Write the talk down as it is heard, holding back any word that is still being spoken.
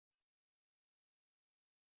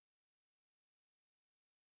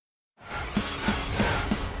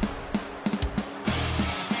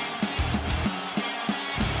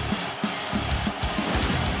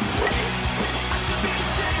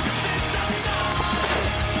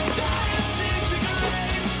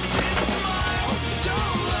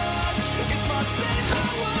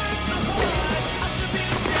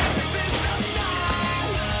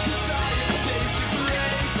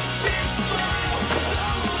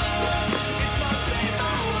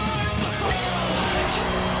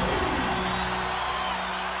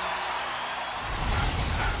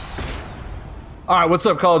All right, what's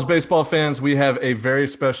up, college baseball fans? We have a very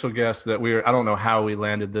special guest that I don't know how we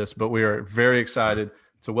landed this, but we are very excited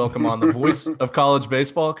to welcome on the voice of college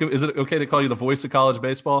baseball. Is it okay to call you the voice of college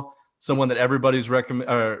baseball? Someone that everybody's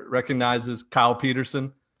recognizes, Kyle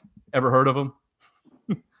Peterson. Ever heard of him?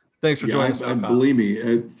 Thanks for joining us. Believe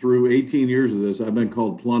me, through 18 years of this, I've been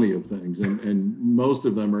called plenty of things, and most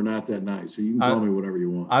of them are not that nice. So you can call me whatever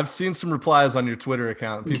you want. I've seen some replies on your Twitter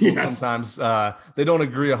account. People sometimes they don't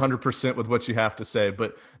agree 100% with what you have to say,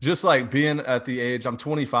 but just like being at the age, I'm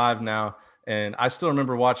 25 now, and I still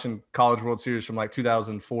remember watching College World Series from like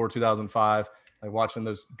 2004, 2005. Like watching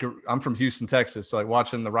those. I'm from Houston, Texas, so like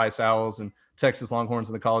watching the Rice Owls and Texas Longhorns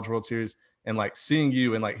in the College World Series, and like seeing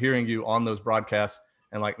you and like hearing you on those broadcasts.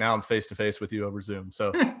 And like now I'm face to face with you over Zoom.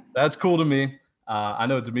 So that's cool to me. I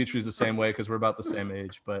know Dimitri's the same way because we're about the same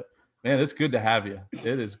age, but man, it's good to have you.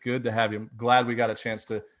 It is good to have you. I'm glad we got a chance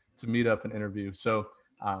to meet up and interview. So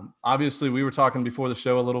obviously we were talking before the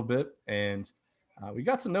show a little bit, and we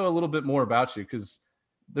got to know a little bit more about you because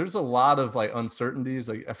there's a lot of like uncertainties.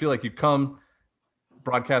 Like I feel like you come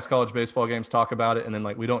broadcast college baseball games, talk about it, and then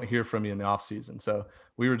like we don't hear from you in the off season. So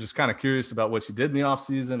we were just kind of curious about what you did in the off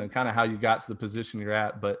season and kind of how you got to the position you're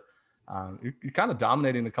at. But you're kind of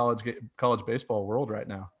dominating the college baseball world right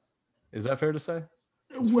now. Is that fair to say?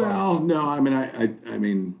 Well, no, I mean, I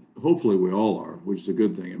mean, hopefully we all are, which is a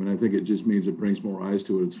good thing. I mean, I think it just means it brings more eyes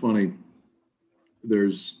to it. It's funny.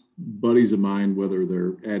 There's buddies of mine, whether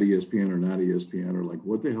they're at ESPN or not ESPN, are like,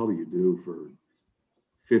 what the hell do you do for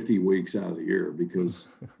 50 weeks out of the year? Because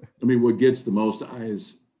I mean, what gets the most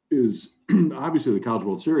eyes is obviously the College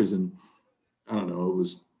World Series. And I don't know, it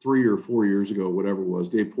was 3 or 4 years ago, whatever it was,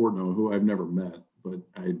 Dave Portnoy, who I've never met, but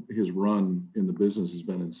his run in the business has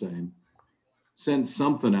been insane, sent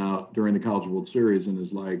something out during the College World Series and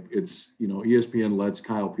is like, it's, ESPN lets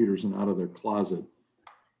Kyle Peterson out of their closet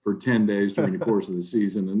for 10 days during the course of the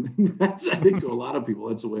season. And that's, I think, to a lot of people,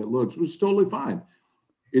 that's the way it looks, which is totally fine.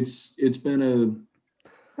 It's been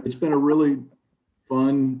a really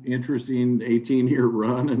fun, interesting 18-year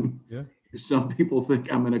run. And if some people think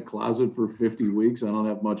I'm in a closet for 50 weeks, I don't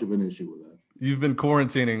have much of an issue with that. You've been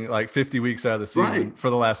quarantining like 50 weeks out of the season for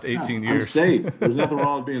the last 18 years. I'm safe. There's nothing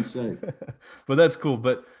wrong with being safe. But that's cool.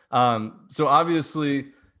 But so obviously,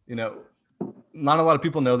 not a lot of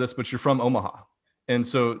people know this, but you're from Omaha. And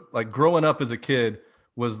so like growing up as a kid,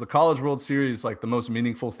 was the College World Series like the most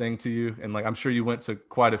meaningful thing to you? And like, I'm sure you went to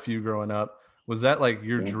quite a few growing up. Was that like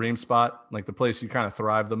your dream spot, like the place you kind of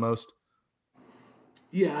thrive the most?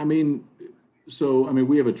 Yeah, I mean,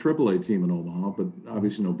 we have a AAA team in Omaha, but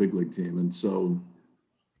obviously no big league team. And so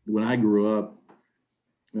when I grew up,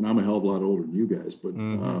 and I'm a hell of a lot older than you guys, but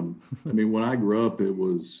I mean, when I grew up, it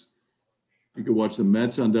was, you could watch the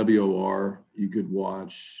Mets on WOR, you could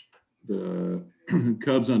watch the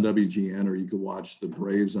Cubs on WGN, or you could watch the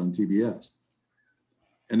Braves on TBS.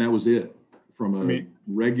 And that was it from a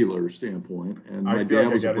regular standpoint. And my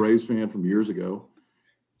dad was a Braves fan from years ago.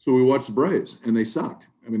 So we watched the Braves, and they sucked.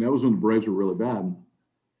 I mean, that was when the Braves were really bad.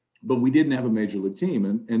 But we didn't have a major league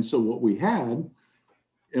team. And so what we had,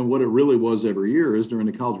 and what it really was every year, is during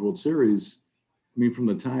the College World Series, I mean, from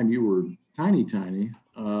the time you were tiny,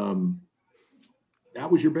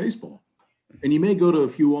 that was your baseball. And you may go to a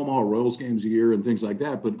few Omaha Royals games a year and things like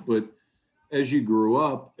that. But as you grew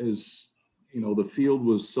up, as the field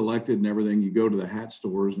was selected and everything, you go to the hat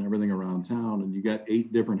stores and everything around town, and you got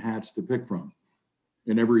 8 different hats to pick from.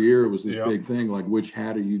 And every year it was this big thing, like, which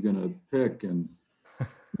hat are you going to pick? And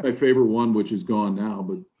my favorite one, which is gone now,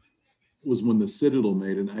 but was when the Citadel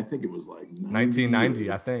made it. And I think it was like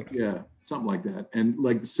 1990, I think. Yeah, something like that. And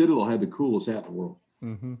like the Citadel had the coolest hat in the world.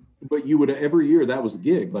 Mm-hmm. But you would, every year, that was the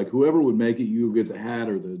gig. Like whoever would make it, you would get the hat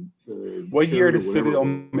or the what year did Citadel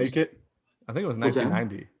make it? I think it was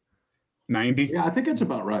 1990. 90? Yeah, I think that's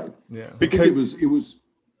about right. Yeah. Because it was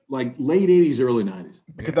like late 80s, early 90s.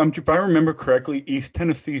 Because if I remember correctly, East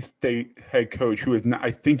Tennessee State head coach, who is now,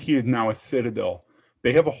 I think he is now a Citadel,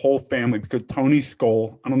 they have a whole family, because Tony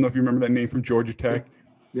Skoll, I don't know if you remember that name from Georgia Tech.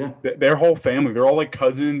 Yeah. Their whole family, they're all like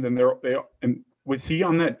cousins, and and was he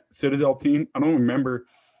on that Citadel team? I don't remember.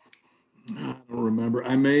 I don't remember.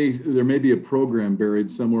 There may be a program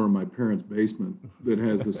buried somewhere in my parents' basement that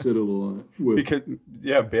has the Citadel on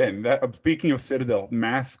it. Ben, speaking of Citadel,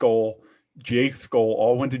 Matt Skoll, Jake Skoll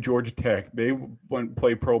all went to Georgia Tech. They went and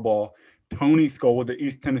played pro ball. Tony Skoll with the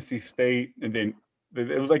East Tennessee State, and then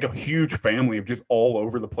it was like a huge family of just all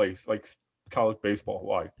over the place, like college baseball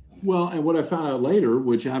wise. Well, and what I found out later,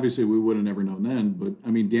 which obviously we would have never known then, but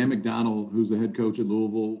I mean, Dan McDonnell, who's the head coach at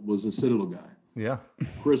Louisville, was a Citadel guy. Yeah.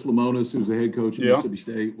 Chris Lemonis, who's the head coach at Mississippi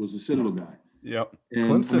State, was a Citadel guy. Yep. And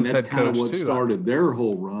Clemson's that's head kind of coach what too. started their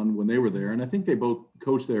whole run when they were there. And I think they both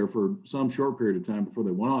coached there for some short period of time before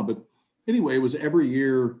they went on. But anyway, it was every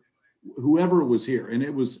year, whoever was here. And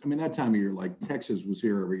it was, I mean, that time of year, like Texas was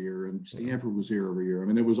here every year and Stanford was here every year. I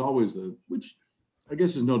mean, it was always which I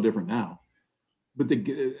guess is no different now. But the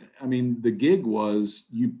gig was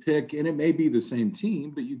you pick, and it may be the same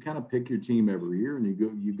team, but you kind of pick your team every year and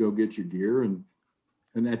you go get your gear and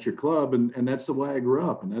that's your club. And that's the way I grew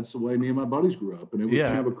up. And that's the way me and my buddies grew up. And it was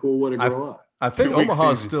kind of a cool way to grow up. I think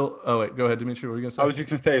Omaha is still, oh wait, go ahead, Dimitri, what were you gonna say? I was just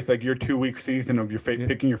gonna say, it's like your 2-week season of your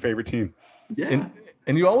picking your favorite team. Yeah.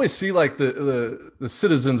 And you always see like the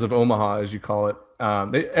citizens of Omaha, as you call it.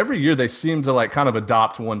 Every year they seem to like kind of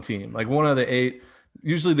adopt one team, like one of the 8,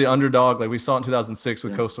 usually the underdog. Like we saw in 2006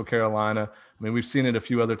 with Coastal Carolina. I mean, we've seen it a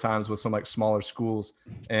few other times with some like smaller schools.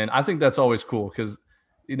 And I think that's always cool because,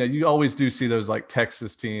 you know, you always do see those like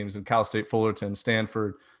Texas teams and Cal State Fullerton,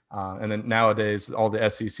 Stanford, and then nowadays all the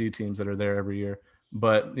SEC teams that are there every year.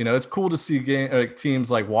 But, you know, it's cool to see teams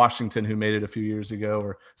like Washington, who made it a few years ago,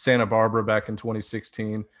 or Santa Barbara back in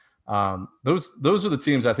 2016. Those are the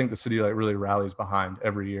teams I think the city like really rallies behind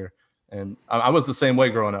every year. And I was the same way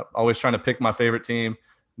growing up, always trying to pick my favorite team.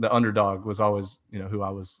 The underdog was always, you know, who I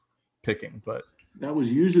was picking. But that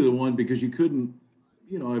was usually the one because you couldn't,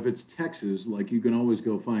 you know, if it's Texas, like you can always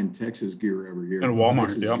go find Texas gear every year. And Walmart,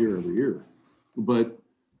 Texas gear every year. But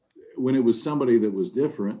when it was somebody that was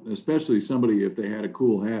different, especially somebody if they had a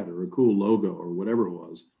cool hat or a cool logo or whatever it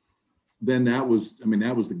was, then that was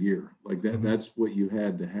the gear. Like that, that's what you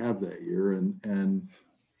had to have that year. And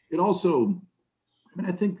it also, I mean,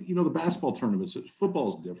 I think, you know, the basketball tournaments,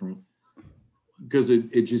 football's different because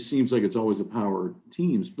it just seems like it's always a power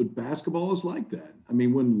teams, but basketball is like that. I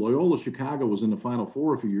mean, when Loyola Chicago was in the Final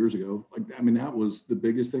Four a few years ago, like, I mean, that was the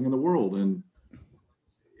biggest thing in the world. And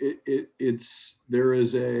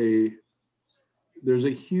there's a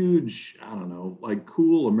huge, I don't know, like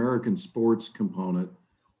cool American sports component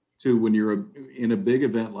to when you're in a big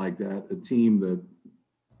event like that, a team that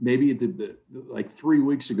maybe like 3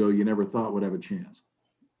 weeks ago, you never thought would have a chance,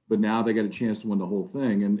 but now they got a chance to win the whole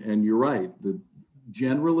thing. And you're right.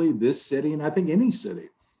 Generally this city, and I think any city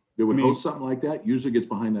that would host something like that usually gets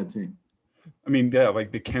behind that team. I mean, yeah,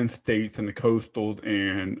 like the Kent States and the Coastals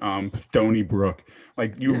and Stony Brook,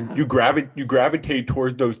 like you gravitate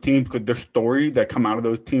towards those teams because the stories that come out of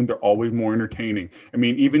those teams are always more entertaining. I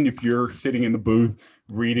mean, even if you're sitting in the booth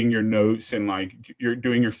reading your notes and like you're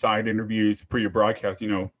doing your side interviews for your broadcast, you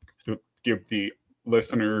know, to give the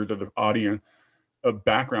listeners or the audience a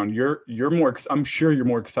background, you're more. I'm sure you're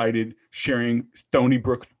more excited sharing Stony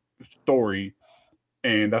Brook's story,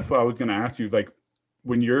 and that's what I was going to ask you, like.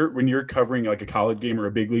 When you're covering like a college game or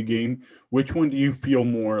a big league game, which one do you feel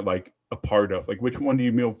more like a part of? Like which one do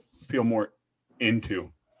you feel more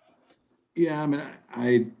into? Yeah, I mean,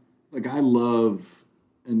 I love,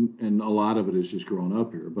 and a lot of it is just growing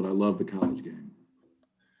up here, but I love the college game.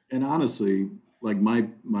 And honestly, like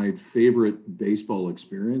my favorite baseball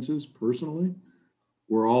experiences personally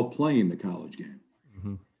were all playing the college game.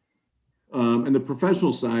 Mm-hmm. And the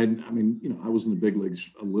professional side, I mean, you know, I was in the big leagues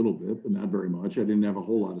a little bit, but not very much. I didn't have a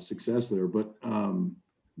whole lot of success there. But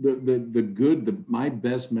my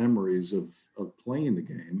best memories of playing the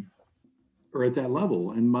game are at that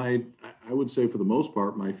level. And I would say for the most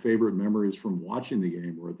part, my favorite memories from watching the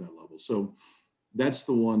game were at that level. So that's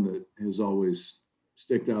the one that has always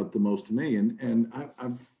sticked out the most to me. And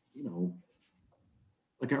I've, you know,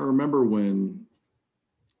 like I remember when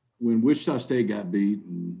Wichita State got beat,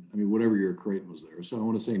 and I mean, whatever year Creighton was there. So I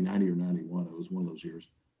want to say 90 or 91. It was one of those years.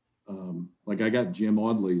 Like I got Jim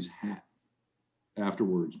Audley's hat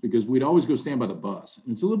afterwards because we'd always go stand by the bus.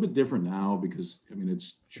 And it's a little bit different now because, I mean,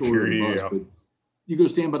 it's shorter than the bus, but you go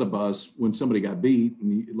stand by the bus when somebody got beat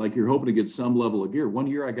and you're hoping to get some level of gear. One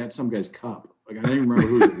year I got some guy's cup. Like I don't even remember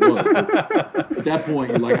who it was. But at that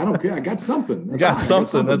point, you're like, I don't care. I got something. That's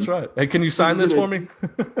something. That's right. Hey, can you sign this for me?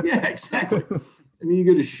 Yeah, exactly. I mean, you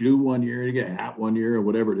get a shoe one year, you get a hat one year, or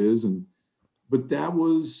whatever it is, but that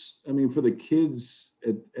was, I mean, for the kids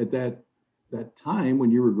at that time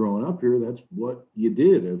when you were growing up here, that's what you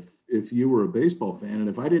did. If you were a baseball fan, and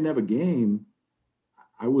if I didn't have a game,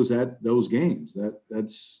 I was at those games.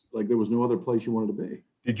 That's like there was no other place you wanted to be.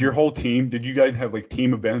 Did you guys have like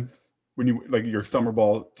team events when you like your summer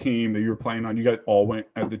ball team that you were playing on? You guys all went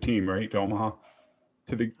as the team, right, to Omaha,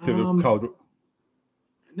 to the college.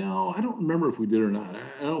 No, I don't remember if we did or not.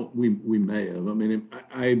 We may have. I mean,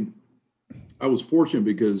 I was fortunate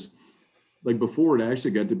because, like, before it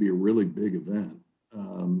actually got to be a really big event,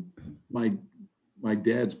 my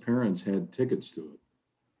dad's parents had tickets to it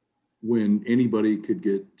when anybody could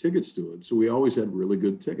get tickets to it. So we always had really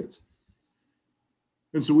good tickets.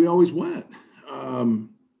 And so we always went. I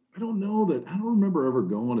don't remember ever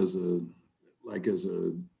going as a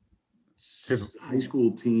high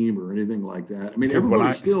school team or anything like that. I mean,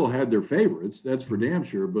 everybody still had their favorites, that's for damn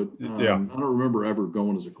sure. But I don't remember ever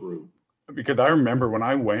going as a group. Because I remember when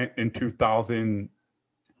I went in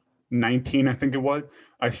 2019, I think it was,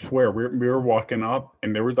 I swear we were walking up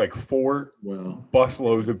and there was like 4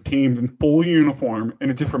 busloads of teams in full uniform. And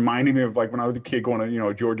it just reminded me of like when I was a kid going to,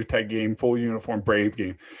 a Georgia Tech game, full uniform Braves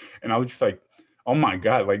game. And I was just like, oh my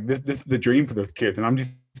God, like this is the dream for those kids. And I'm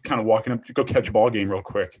just kind of walking up to go catch a ball game real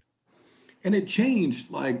quick. And it changed.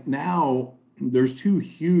 Like now there's 2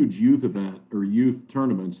 huge youth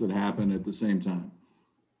tournaments that happen at the same time,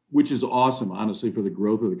 which is awesome, honestly, for the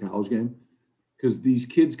growth of the college game. Because these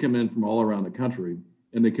kids come in from all around the country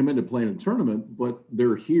and they come in to play in a tournament, but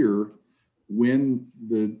they're here when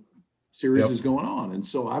the series is going on. And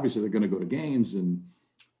so obviously they're going to go to games and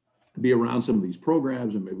be around some of these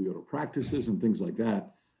programs and maybe go to practices and things like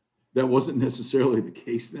that. That wasn't necessarily the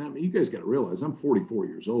case then. I mean, you guys got to realize I'm 44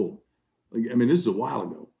 years old. This is a while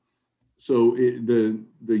ago. So the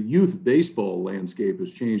youth baseball landscape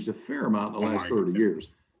has changed a fair amount in the last 30 years.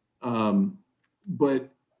 But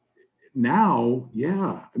now,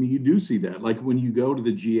 you do see that. Like when you go to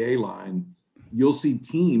the GA line, you'll see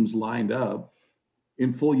teams lined up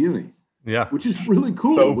in full uni. Yeah. Which is really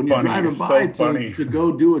cool when you're driving by to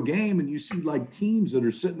go do a game and you see like teams that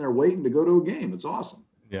are sitting there waiting to go to a game. It's awesome.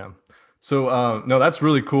 Yeah. So, no, that's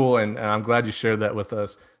really cool. And I'm glad you shared that with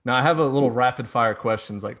us. Now I have a little rapid fire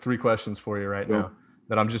questions, like 3 questions for you right now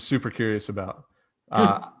that I'm just super curious about.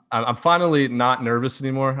 I'm finally not nervous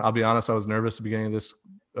anymore. I'll be honest. I was nervous at the beginning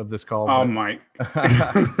of this call. Oh, Mike.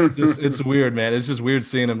 It's weird, man. It's just weird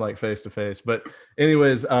seeing him like face to face. But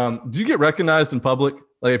anyways, do you get recognized in public?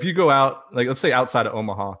 Like if you go out, like let's say outside of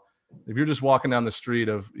Omaha, if you're just walking down the street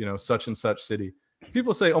of, such and such city,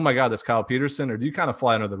 people say, oh my God, that's Kyle Peterson, or do you kind of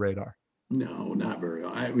fly under the radar? No, not very.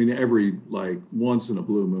 Every once in a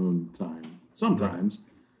blue moon time, sometimes,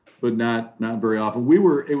 but not very often.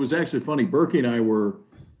 It was actually funny. Berkey and I were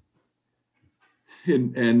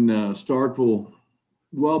in Starkville,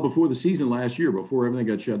 well, before the season last year, before everything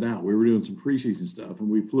got shut down. We were doing some preseason stuff and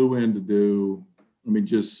we flew in to do,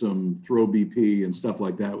 just some throw BP and stuff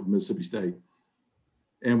like that with Mississippi State.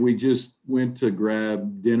 And we just went to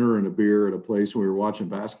grab dinner and a beer at a place where we were watching a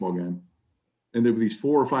basketball game. And there were these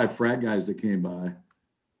 4 or 5 frat guys that came by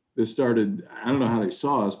that started, I don't know how they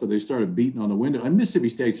saw us, but they started beating on the window. And Mississippi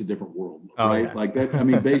State's a different world, right? Yeah. Like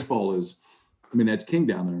that. Baseball is, that's king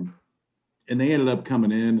down there. And they ended up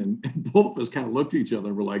coming in and both of us kind of looked at each other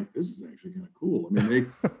and were like, this is actually kind of cool. They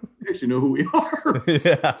actually know who we are.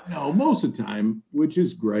 Yeah. No, most of the time, which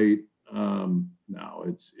is great. No,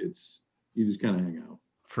 it's you just kind of hang out.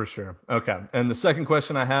 For sure. Okay. And the second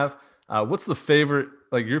question I have, what's the favorite,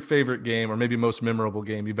 like your favorite game or maybe most memorable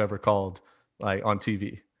game you've ever called like on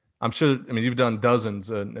TV? I'm sure, you've done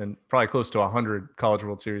dozens and probably close to 100 College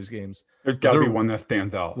World Series games. There's got to be one that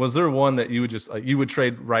stands out. Was there one that you would just you would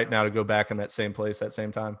trade right now to go back in that same place at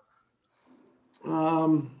same time?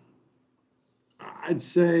 I'd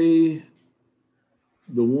say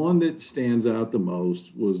the one that stands out the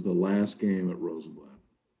most was the last game at Rosenblatt.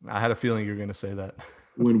 I had a feeling you were going to say that.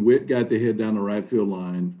 When Witt got the hit down the right field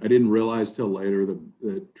line, I didn't realize till later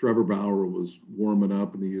that Trevor Bauer was warming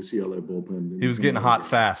up in the UCLA bullpen. He was getting hot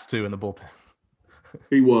fast too in the bullpen.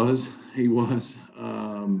 He was.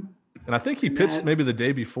 And I think he pitched maybe the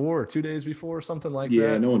day before or 2 days before or something like that.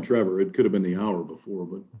 Yeah, knowing Trevor, it could have been the hour before,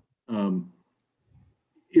 but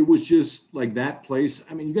it was just like that place.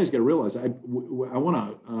 You guys got to realize, I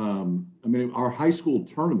want to, our high school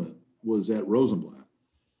tournament was at Rosenblatt.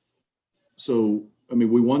 So, we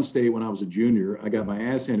won state when I was a junior. I got my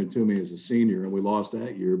ass handed to me as a senior, and we lost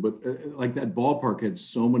that year. But that ballpark had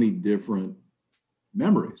so many different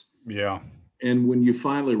memories. Yeah. And when you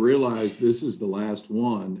finally realize this is the last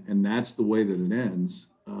one, and that's the way that it ends,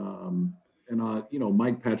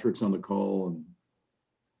 Mike Patrick's on the call, and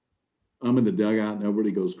I'm in the dugout, and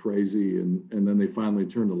everybody goes crazy, and then they finally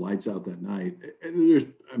turn the lights out that night.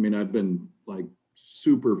 And I've been like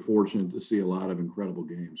super fortunate to see a lot of incredible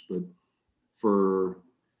games, but I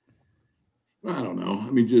don't know.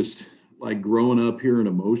 Just like growing up here in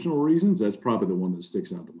emotional reasons, that's probably the one that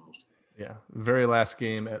sticks out the most. Yeah. Very last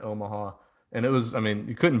game at Omaha. And it was,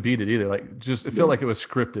 you couldn't beat it either. It felt like it was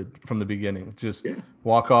scripted from the beginning.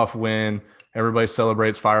 Walk off win. Everybody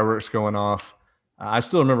celebrates, fireworks going off. I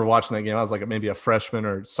still remember watching that game. I was like maybe a freshman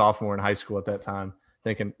or sophomore in high school at that time,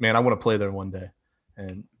 thinking, man, I want to play there one day.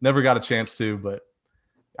 And never got a chance to, but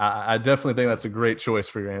I definitely think that's a great choice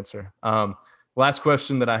for your answer. Last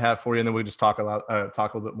question that I have for you, and then we just talk a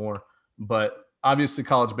little bit more. But obviously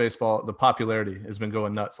college baseball, the popularity has been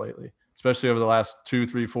going nuts lately, especially over the last 2,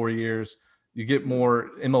 3, 4 years. You get more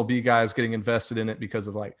MLB guys getting invested in it because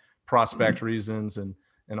of like prospect reasons and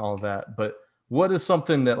all of that. But what is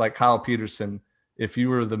something that, like, Kyle Peterson, if you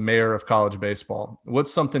were the mayor of college baseball,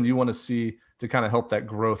 what's something you want to see to kind of help that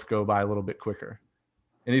growth go by a little bit quicker?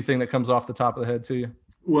 Anything that comes off the top of the head to you?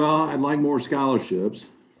 Well, I'd like more scholarships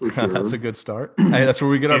for sure. That's a good start. Hey, that's where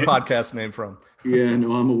we get our podcast name from. Yeah,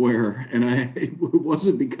 no, I'm aware. And it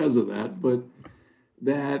wasn't because of that, but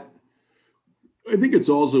that I think it's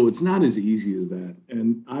not as easy as that.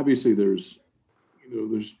 And obviously there's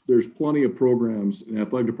plenty of programs and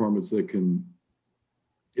athletic departments that can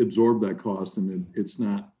absorb that cost, and it's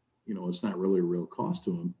not really a real cost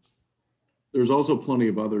to them. There's also plenty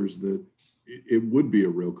of others that it would be a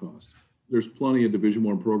real cost. There's plenty of Division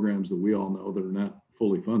I programs that we all know that are not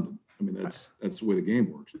fully funded. I mean, that's the way the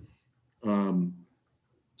game works.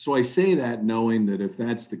 So I say that knowing that if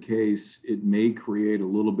that's the case, it may create a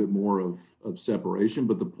little bit more of separation.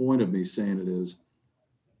 But the point of me saying it is,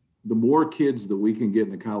 the more kids that we can get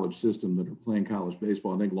in the college system that are playing college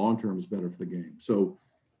baseball, I think long-term is better for the game. So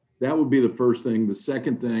that would be the first thing. The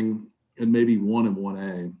second thing, and maybe 1 and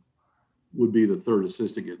 1A, would be the third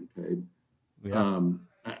assistant getting paid. Yeah.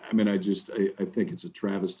 I mean, I think it's a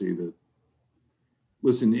travesty that,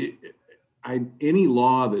 listen, any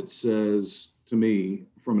law that says to me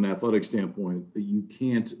from an athletic standpoint that you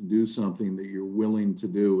can't do something that you're willing to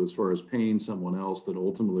do as far as paying someone else that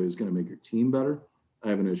ultimately is going to make your team better, I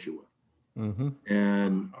have an issue with. Mm-hmm.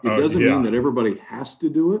 And it doesn't mean that everybody has to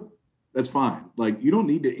do it. That's fine. Like, you don't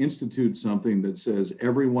need to institute something that says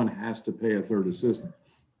everyone has to pay a third assistant.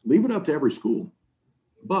 Leave it up to every school.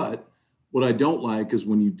 But what I don't like is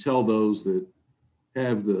when you tell those that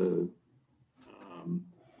have the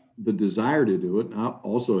desire to do it, and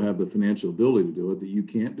also have the financial ability to do it, that you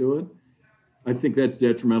can't do it. I think that's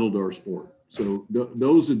detrimental to our sport. So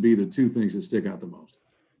those would be the two things that stick out the most.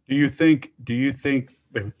 Do you think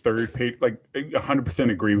the third pay, like,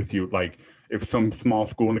 100% agree with you? Like, if some small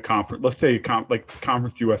school in the conference, let's say like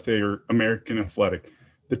Conference USA or American Athletic,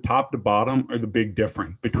 the top to bottom are the big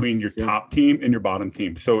difference between your top team and your bottom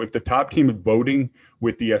team. So if the top team is voting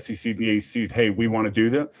with the SEC, the ACC, hey, we want to do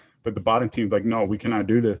this, but the bottom team's like, no, we cannot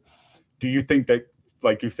do this. Do you think that,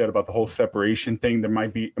 like you said about the whole separation thing, it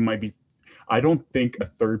might be, I don't think a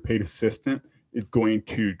third paid assistant is going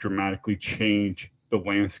to dramatically change the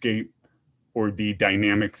landscape or the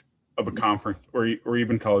dynamics of a conference or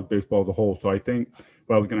even college baseball as a whole. So I think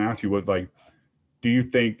what I was going to ask you was, like, do you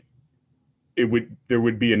think there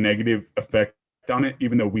would be a negative effect on it,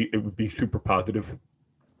 even though it would be super positive?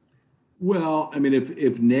 Well, I mean,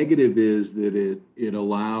 if negative is that it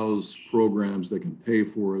allows programs that can pay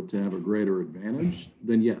for it to have a greater advantage,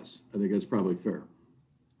 then yes, I think that's probably fair.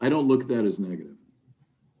 I don't look at that as negative.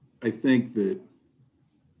 I think that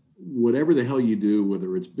whatever the hell you do,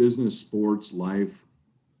 whether it's business, sports, life,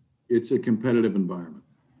 it's a competitive environment.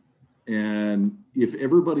 And if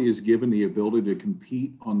everybody is given the ability to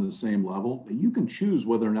compete on the same level, you can choose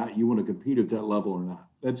whether or not you want to compete at that level or not.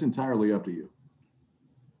 That's entirely up to you.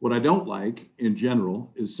 What I don't like in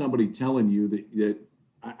general is somebody telling you that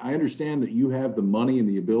I understand that you have the money and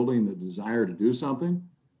the ability and the desire to do something,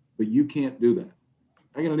 but you can't do that.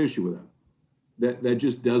 I got an issue with that. That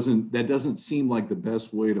just doesn't seem like the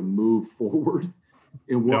best way to move forward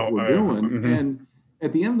in what we're doing. Mm-hmm. And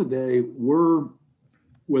at the end of the day,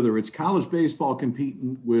 whether it's college baseball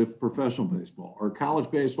competing with professional baseball or college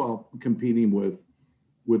baseball competing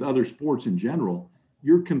with other sports in general,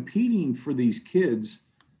 you're competing for these kids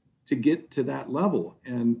to get to that level.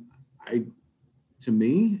 And to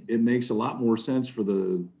me, it makes a lot more sense for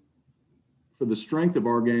the strength of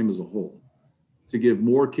our game as a whole to give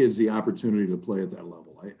more kids the opportunity to play at that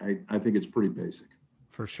level. I think it's pretty basic.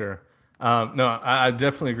 For sure. No, I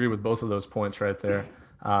definitely agree with both of those points right there.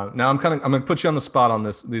 Now I'm going to put you on the spot on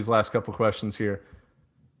these last couple questions here.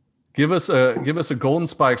 Give us a Golden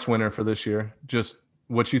Spikes winner for this year. Just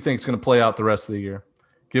what you think is going to play out the rest of the year.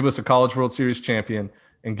 Give us a College World Series champion,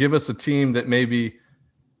 and give us a team that maybe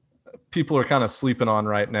people are kind of sleeping on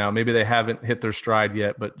right now. Maybe they haven't hit their stride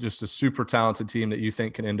yet, but just a super talented team that you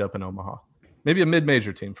think can end up in Omaha. Maybe a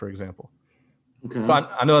mid-major team, for example. Okay. So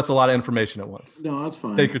I know that's a lot of information at once. No, that's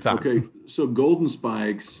fine. Take your time. Okay, so Golden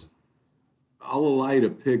Spikes, I'll allow you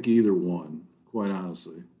to pick either one, quite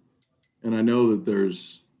honestly. And I know that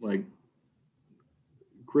there's, like,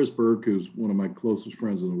 Chris Burke, who's one of my closest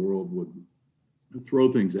friends in the world, would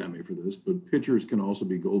throw things at me for this, but pitchers can also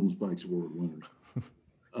be Golden Spikes Award winners.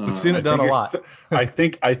 We've seen it done a lot. I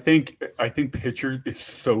think pitchers, it's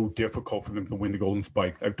so difficult for them to win the Golden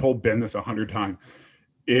Spikes. I've told Ben this 100 times.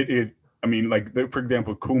 It is I mean, like for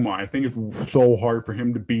example, Kumar. I think it's so hard for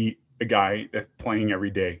him to beat a guy that's playing every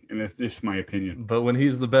day, and that's just my opinion. But when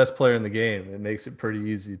he's the best player in the game, it makes it pretty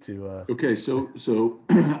easy to. Okay, so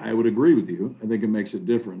I would agree with you. I think it makes it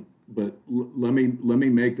different. But let me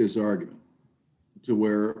make this argument to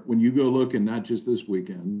where when you go look, and not just this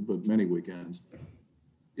weekend, but many weekends,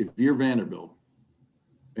 if you're Vanderbilt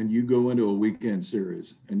and you go into a weekend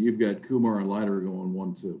series and you've got Kumar and Leiter going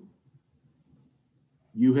 1-2,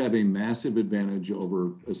 you have a massive advantage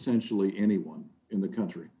over essentially anyone in the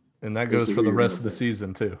country. And that goes for the rest of the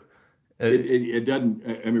season too. It doesn't.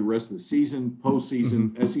 I mean, rest of the season,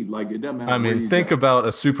 postseason, like it doesn't matter. I mean, think about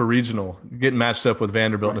a super regional getting matched up with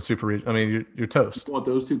Vanderbilt in a super regional. I mean, you're toast. You want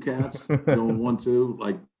those two cats going 1-2?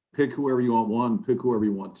 Like, pick whoever you want one, pick whoever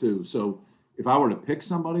you want two. So if I were to pick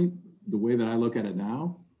somebody, the way that I look at it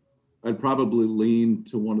now, I'd probably lean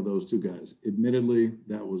to one of those two guys. Admittedly,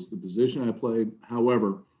 that was the position I played.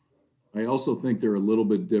 However, I also think they're a little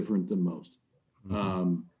bit different than most.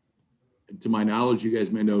 To my knowledge, you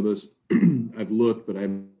guys may know this. I've looked, but I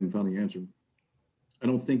haven't found the answer. I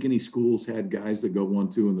don't think any schools had guys that go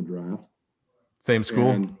 1-2 in the draft. Same school.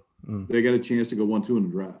 And they got a chance to go 1-2 in the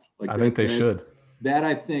draft. Like I think they should. That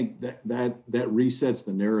I think that resets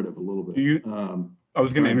the narrative a little bit. I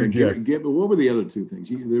was going to interject. But what were the other two things?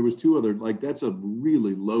 There was two other. Like that's a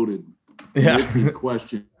really loaded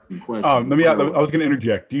question. I was going to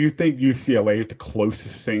interject. Do you think UCLA is the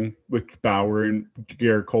closest thing with Bauer and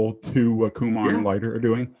Garrett Cole to Kumar and Leiter are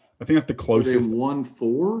doing? I think that's the closest. They won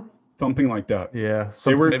 4, something like that. Yeah,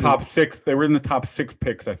 they were top 6. They were in the top 6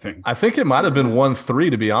 picks, I think. I think it might have been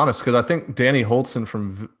 1-3 to be honest, because I think Danny Holtzen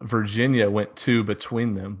from Virginia went 2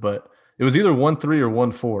 between them, but it was either 1-3 or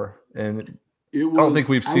 1-4, and I don't think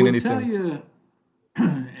we've seen anything. I will tell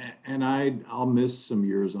you, and I'll miss some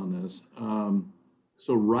years on this.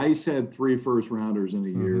 So Rice had 3 first-rounders in a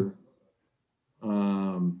year.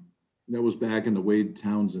 That was back in the Wade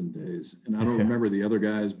Townsend days, and I don't remember the other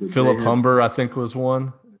guys. But Philip Humber, I think, was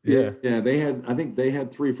one. Yeah, they had. I think they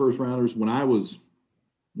had 3 first-rounders when I was.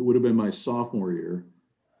 It would have been my sophomore year.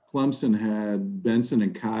 Clemson had Benson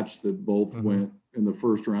and Koch that both went in the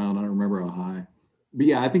first round. I don't remember how high, but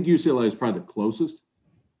yeah, I think UCLA is probably the closest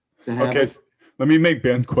to have. Okay. Let me make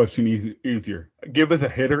Ben's question easier. Give us a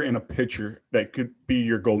hitter and a pitcher that could be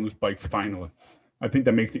your Golden Spikes finalist. I think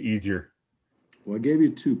that makes it easier. Well, I gave you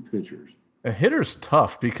 2 pitchers. A hitter's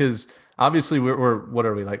tough because obviously we're what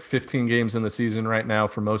are we, like 15 games in the season right now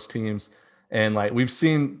for most teams. And like we've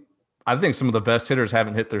seen, I think some of the best hitters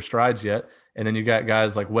haven't hit their strides yet. And then you got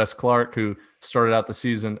guys like Wes Clark who started out the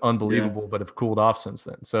season unbelievable, but have cooled off since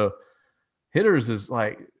then. So hitters is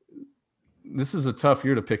like, this is a tough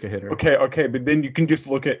year to pick a hitter. Okay, but then you can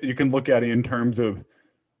look at it in terms of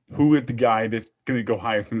who is the guy that's going to go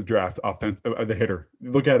highest in the draft, the hitter.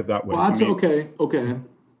 Look at it that way. Well, okay.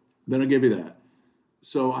 Then I'll give you that.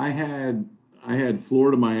 So I had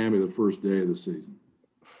Florida Miami the first day of the season.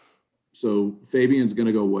 So Fabian's going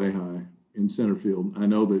to go way high in center field. I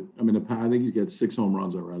know that. I think he's got 6 home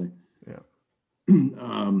runs already.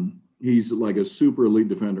 Yeah. He's like a super elite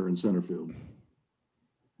defender in center field.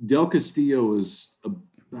 Del Castillo is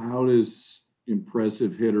about as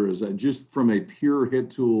impressive hitter as that, just from a pure hit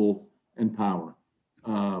tool and power.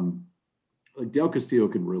 Like Del Castillo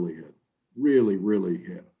can really hit, really, really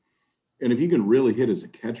hit. And if you can really hit as a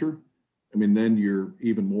catcher, then you're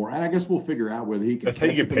even more. And I guess we'll figure out whether he can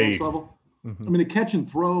catch at the next level. The catch and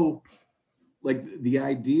throw, like the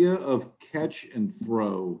idea of catch and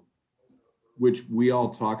throw, which we all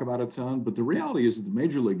talk about a ton, but the reality is at the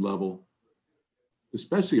major league level,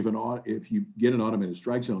 especially if you get an automated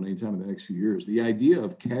strike zone anytime in the next few years, the idea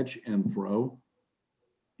of catch and throw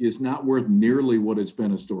is not worth nearly what it's been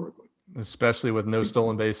historically. Especially with no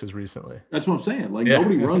stolen bases recently. That's what I'm saying. Like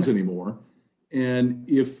nobody runs anymore. And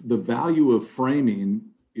if the value of framing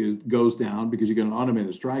goes down because you get an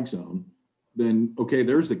automated strike zone, then okay,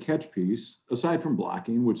 there's the catch piece, aside from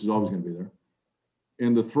blocking, which is always going to be there.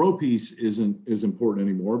 And the throw piece isn't as important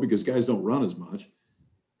anymore because guys don't run as much.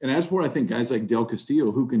 And that's where I think guys like Del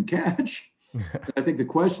Castillo who can catch. I think the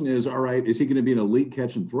question is, all right, is he going to be an elite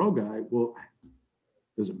catch and throw guy? Well,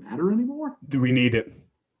 does it matter anymore? Do we need it?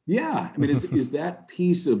 Yeah. Is that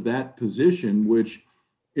piece of that position, which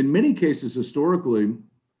in many cases historically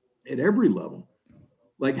at every level,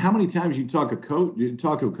 like how many times you talk to a coach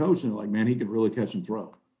and they're like, man, he can really catch and throw.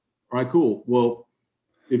 All right, cool. Well,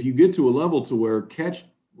 if you get to a level to where catch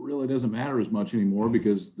really doesn't matter as much anymore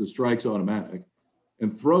because the strike's automatic,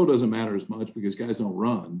 and throw doesn't matter as much because guys don't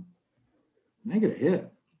run, and they get a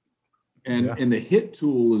hit. And the hit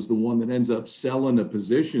tool is the one that ends up selling a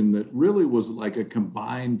position that really was like a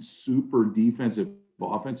combined super defensive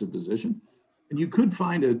offensive position. And you could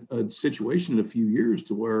find a situation in a few years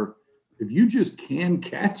to where if you just can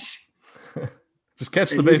catch, just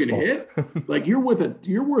catch the baseball, hit, like you're worth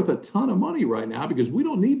a ton of money right now, because we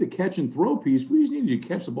don't need the catch and throw piece. We just need you to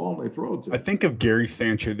catch the ball when they throw it to. I think of Gary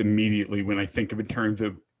Sanchez immediately when I think of in terms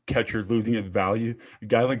of catchers losing its value. A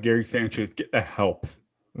guy like Gary Sanchez, that helps.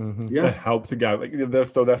 Mm-hmm. Yeah, that helps a guy like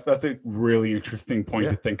that. So that's a really interesting point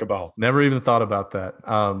to think about. Never even thought about that.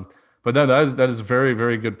 But that is a very,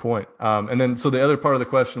 very good point. And then, so the other part of the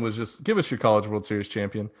question was just give us your College World Series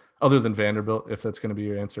champion, other than Vanderbilt, if that's going to be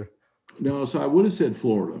your answer. No, so I would have said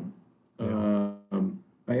Florida. Yeah.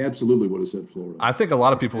 I absolutely would have said Florida. I think a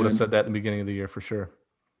lot of people would have said that in the beginning of the year for sure.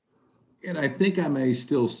 And I think I may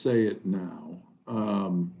still say it now.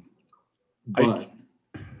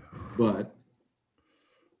 But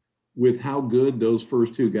with how good those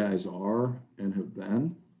first two guys are and have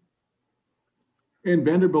been, and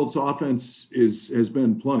Vanderbilt's offense has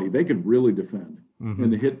been plenty. They could really defend. Mm-hmm.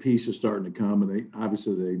 And the hit piece is starting to come. And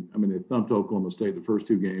they thumped Oklahoma State the first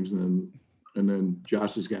two games, and then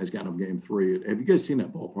Josh's guys got them game 3. Have you guys seen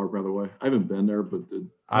that ballpark, by the way? I haven't been there, but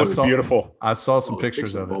Beautiful. I saw some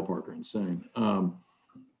pictures of the it. ballpark are insane.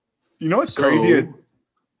 You know what's crazy?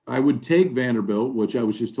 I would take Vanderbilt, which I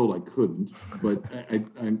was just told I couldn't, but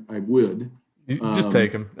I would. Just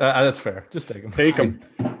take him. That's fair. Just take him. Take him.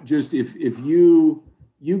 Just if you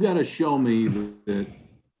got to show me that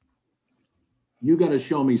you got to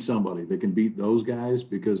show me somebody that can beat those guys,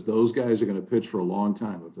 because those guys are going to pitch for a long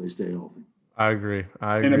time if they stay healthy. I agree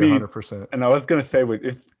 100%. And I was going to say,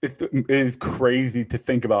 it is crazy to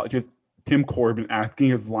think about just Tim Corbin asking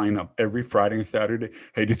his lineup every Friday and Saturday,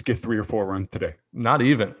 hey, just get 3 or 4 runs today. Not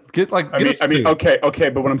even. Okay,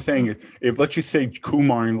 but what I'm saying is, if let's just say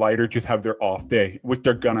Kumar and Leiter just have their off day, which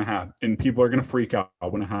they're going to have, and people are going to freak out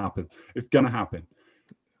when it happens. It's going to happen.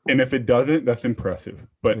 And if it doesn't, that's impressive.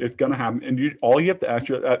 But it's going to happen. And all you have to ask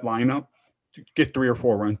that lineup, get 3 or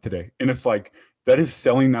 4 runs today. And it's like, that is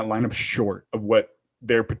selling that lineup short of what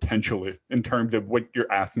their potential is in terms of what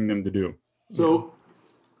you're asking them to do. So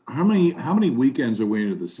how many weekends are we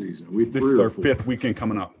into the season? This is our 5th weekend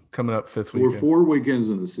coming up. Fifth weekend. We're 4 weekends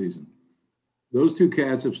in the season. Those two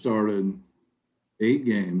cats have started 8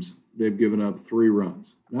 games. They've given up 3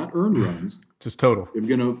 runs, not earned runs. Just total. They've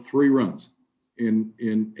given up 3 runs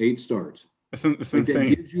in 8 starts. It's insane.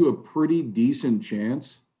 That gives you a pretty decent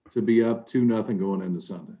chance to be up 2-0 going into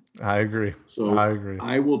Sunday. I agree. So I agree.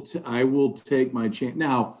 I will take my chance.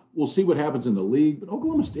 Now we'll see what happens in the league, but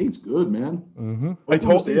Oklahoma State's good, man. Mm-hmm.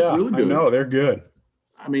 Really good. I know they're good.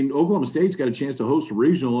 I mean, Oklahoma State's got a chance to host a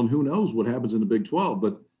regional, and who knows what happens in the Big 12.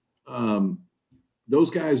 But those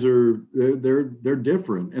guys they're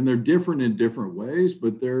different, and they're different in different ways.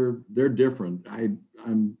 But they're different.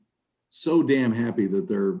 I'm so damn happy that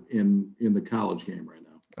they're in the college game right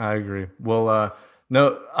now. I agree. Well,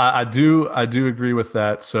 no, I do agree with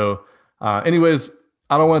that. So, anyways,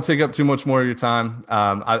 I don't want to take up too much more of your time.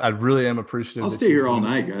 I really am appreciative. I'll stay here all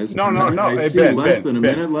night, guys. No. I see less than a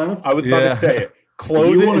minute left. I was about to say it.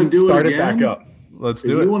 Close it and start it back up. Let's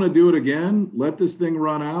do it. If you want to do it again, let this thing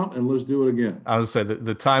run out and let's do it again. I would say that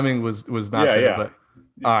the timing was not there, but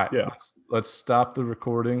all right. Yeah. Let's stop the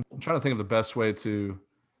recording. I'm trying to think of the best way to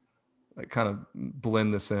kind of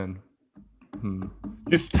blend this in.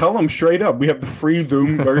 Just tell them straight up. We have the free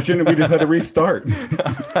Zoom version, and we just had to restart.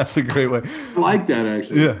 That's a great way. I like that,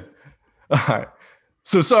 actually. Yeah. All right.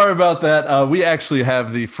 So sorry about that. We actually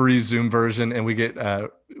have the free Zoom version, and we get a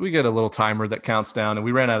little timer that counts down, and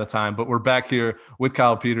we ran out of time. But we're back here with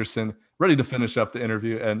Kyle Peterson, ready to finish up the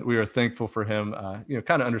interview, and we are thankful for him,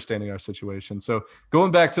 kind of understanding our situation. So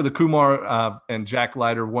going back to the Kumar and Jack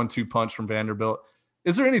Leiter 1-2 punch from Vanderbilt.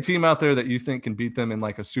 Is there any team out there that you think can beat them in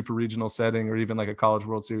like a super regional setting or even like a College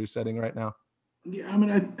World Series setting right now? Yeah, I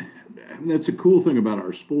mean, that's a cool thing about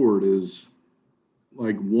our sport is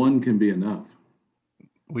like one can be enough.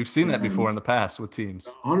 We've seen that before in the past with teams.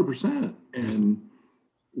 100%. And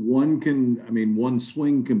one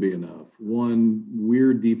swing can be enough. One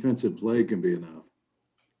weird defensive play can be enough.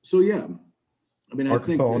 So, yeah. I mean,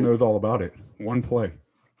 Arkansas I think knows all about it. One play.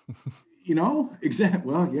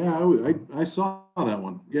 Exactly. Well, yeah, I saw that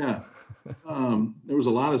one. Yeah. There was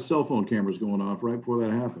a lot of cell phone cameras going off right before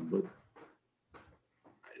that happened. But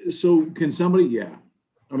so can somebody? Yeah.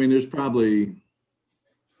 I mean, there's probably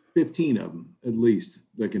 15 of them at least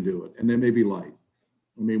that can do it. And they may be light.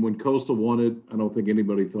 I mean, when Coastal won it, I don't think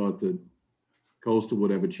anybody thought that Coastal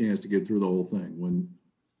would have a chance to get through the whole thing. When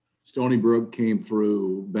Stony Brook came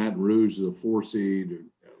through, Baton Rouge is a 4 seed.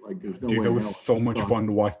 Like there's no way. That was so much fun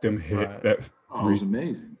to watch them hit. Right. It was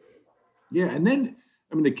amazing. Yeah, and then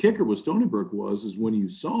I mean the kicker with Stony Brook is when you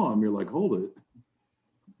saw him, you're like, hold it.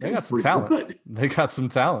 They got some talent. Good. They got some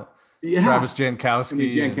talent. Yeah. Travis Jankowski. I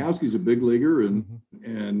mean, Jankowski's a big leaguer,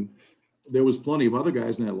 and there was plenty of other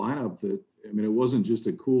guys in that lineup that, I mean, it wasn't just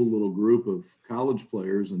a cool little group of college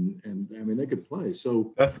players, and I mean, they could play.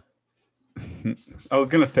 So I was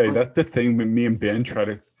gonna say that's the thing with me and Ben try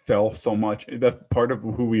to sell so much. That's part of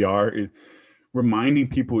who we are, is reminding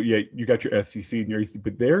people, yeah, you got your SEC and your ACC,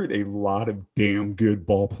 but there are a lot of damn good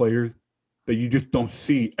ball players that you just don't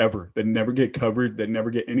see ever, that never get covered, that never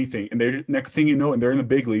get anything. And they're, next thing you know, and they're in the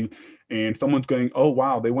big league, and someone's going, oh,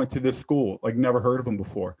 wow, they went to this school, like never heard of them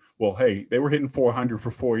before. Well, hey, they were hitting 400 for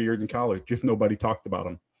 4 years in college. Just nobody talked about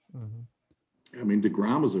them. I mean,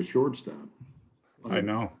 DeGrom was a shortstop. I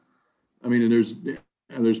know. I mean,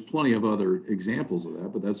 and there's plenty of other examples of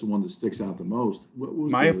that, but that's the one that sticks out the most. What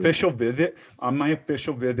was my official visit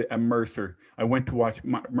at Mercer, I went to watch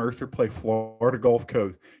Mercer play Florida Gulf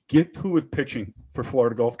Coast. Get who was pitching for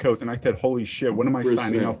Florida Gulf Coast, and I said, holy shit, what am I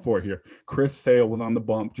signing up for here? Chris Sale was on the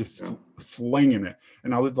bump, just slinging it.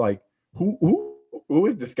 And I was like, who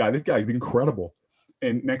is this guy? This guy's incredible.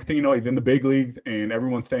 And next thing you know, he's in the big leagues, and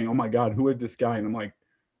everyone's saying, oh my God, who is this guy? And I'm like,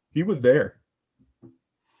 he was there.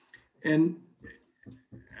 And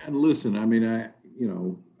listen, I mean,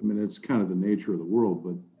 it's kind of the nature of the world,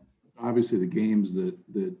 but obviously the games that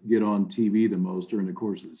get on TV the most during the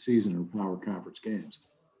course of the season are power conference games.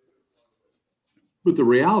 But the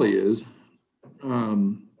reality is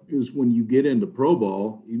when you get into pro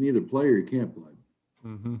ball, you can either play or you can't play.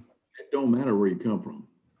 It don't matter where you come from.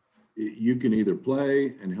 You can either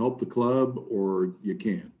play and help the club or you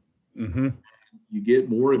can't. You get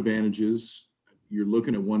more advantages. You're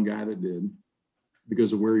looking at one guy that did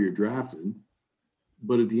because of where you're drafted.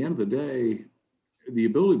 But at the end of the day, the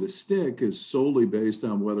ability to stick is solely based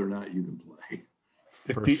on whether or not you can play.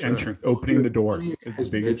 It's the entrance, opening the door. It's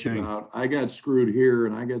the biggest thing. I got screwed here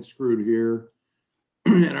and I got screwed here.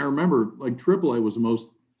 And I remember, like, AAA was the most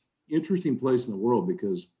interesting place in the world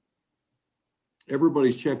because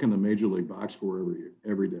everybody's checking the major league box score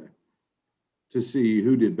every day to see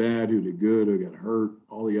who did bad, who did good, who got hurt,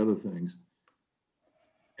 all the other things.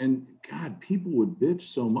 And God, people would bitch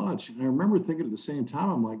so much. And I remember thinking at the same time,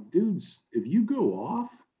 I'm like, dudes, if you go off,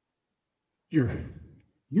 you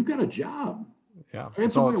got a job. Yeah,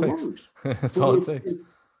 that's the way it works. That's all it takes.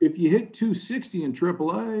 If you hit 260 in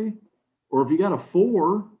AAA, or if you got a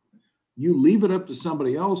 4, you leave it up to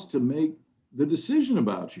somebody else to make the decision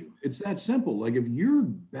about you. It's that simple. Like, if you're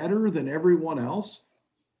better than everyone else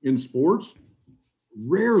in sports,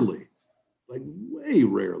 rarely, like way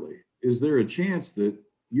rarely, is there a chance that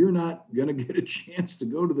you're not going to get a chance to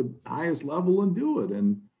go to the highest level and do it.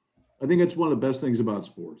 And I think that's one of the best things about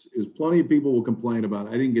sports is plenty of people will complain about,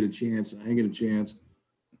 I didn't get a chance. I didn't get a chance.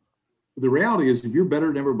 But the reality is, if you're better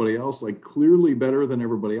than everybody else, like clearly better than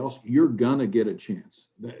everybody else, you're going to get a chance.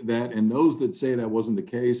 And those that say that wasn't the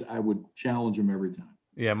case, I would challenge them every time.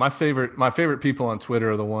 Yeah, my favorite people on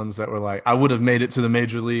Twitter are the ones that were like, I would have made it to the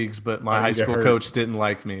major leagues, but my high school coach didn't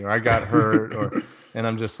like me, or I got hurt, and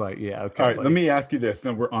I'm just like, yeah, okay. All right, let me ask you this,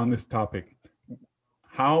 and we're on this topic.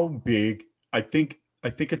 How big, I think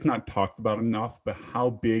it's not talked about enough, but how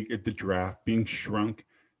big is the draft being shrunk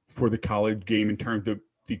for the college game in terms of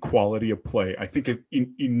the quality of play? I think it's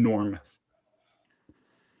enormous.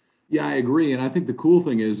 Yeah, I agree. And I think the cool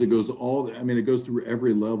thing is it goes through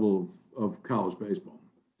every level of college baseball.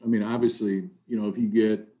 I mean, obviously, if you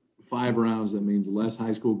get 5 rounds, that means less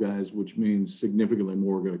high school guys, which means significantly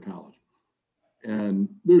more go to college. And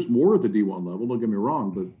there's more at the D1 level, don't get me wrong,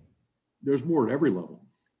 but there's more at every level.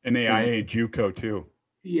 And AIA, JUCO too.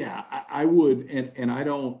 Yeah, I would. And I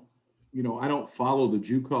don't follow the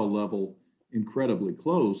JUCO level incredibly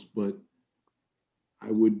close, but I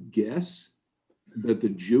would guess that the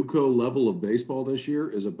JUCO level of baseball this year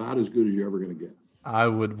is about as good as you're ever going to get. I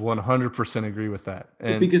would 100% agree with that.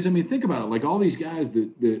 And because, think about it, like all these guys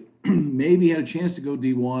that maybe had a chance to go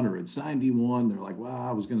D1 or had signed D1, they're like, wow,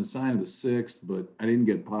 I was going to sign in the 6th, but I didn't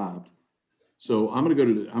get popped. So I'm going to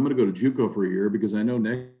go to JUCO for a year because I know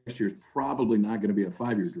next year's probably not going to be a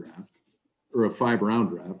 5-year draft or a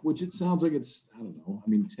 5-round draft, which it sounds like it's, I don't know.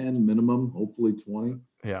 10 minimum, hopefully 20.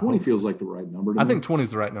 Yeah, 20 feels like the right number to me. I think 20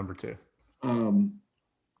 is the right number too.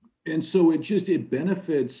 And so it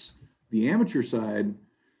benefits the amateur side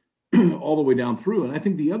all the way down through. And I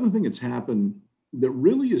think the other thing that's happened that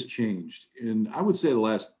really has changed, and I would say the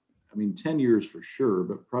last, 10 years for sure,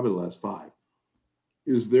 but probably the last 5,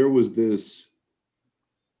 is there was this,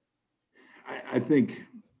 I think,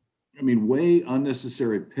 way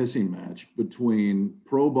unnecessary pissing match between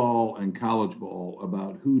pro ball and college ball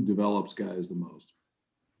about who develops guys the most.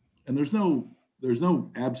 And there's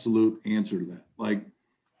no absolute answer to that. Like,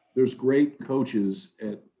 there's great coaches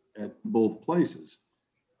at at both places.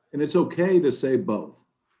 And it's okay to say both.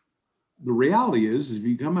 The reality is if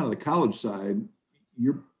you come out of the college side,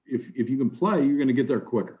 if you can play, you're going to get there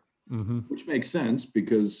quicker, which makes sense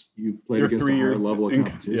because you've played against a higher level of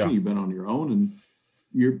competition. You've been on your own, and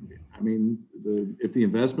if the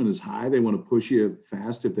investment is high, they want to push you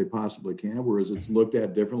fast if they possibly can, whereas it's looked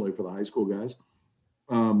at differently for the high school guys.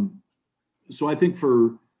 So I think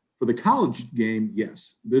for the college game,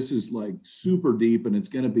 yes, this is like super deep, and it's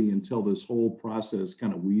going to be until this whole process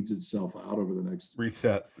kind of weeds itself out over the next 3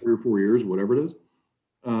 or 4 years, whatever it is.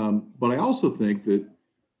 But I also think that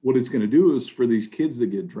what it's going to do is for these kids that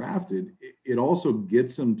get drafted, it also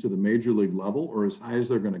gets them to the major league level or as high as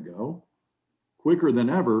they're going to go quicker than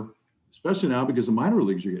ever, especially now because the minor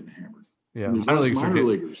leagues are getting hammered. Yeah, and there's less minor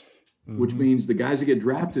leaguers, which means the guys that get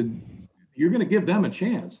drafted, you're going to give them a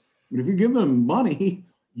chance. But if you give them money,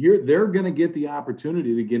 they're going to get the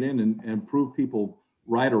opportunity to get in and prove people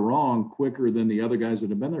right or wrong quicker than the other guys that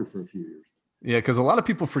have been there for a few years. Yeah, because a lot of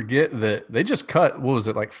people forget that they just cut, what was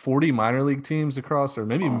it, like 40 minor league teams across, or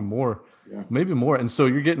maybe even more. Yeah. Maybe more. And so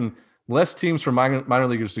you're getting less teams for minor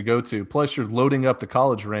leaguers to go to, plus you're loading up the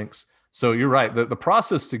college ranks. So you're right. The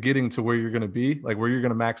process to getting to where you're going to be, like where you're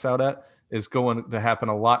going to max out at, is going to happen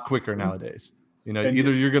a lot quicker nowadays. You know,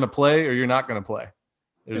 either you're going to play or you're not going to play.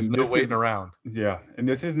 There's no waiting around. Yeah, and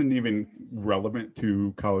this isn't even relevant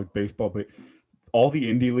to college baseball, but all the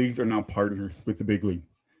indie leagues are now partners with the big league.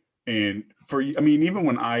 And even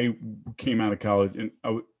when I came out of college, and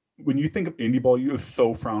when you think of indie ball, you're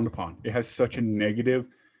so frowned upon. It has such a negative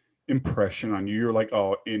impression on you. You're like,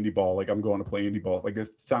 oh, indie ball, like I'm going to play indie ball. Like it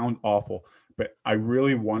sounds awful. But I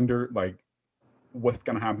really wonder, like, what's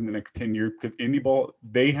going to happen in the next 10 years, because indie ball,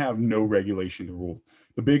 they have no regulation to rule.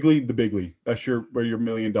 The big league, that's where your $1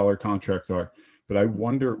 million contracts are. But I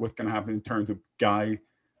wonder what's going to happen in terms of guys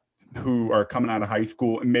who are coming out of high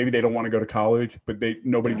school and maybe they don't want to go to college, but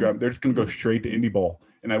nobody drives. They're just going to go straight to indie ball.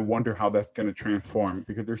 And I wonder how that's going to transform,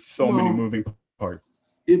 because there's so many moving parts.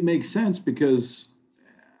 It makes sense because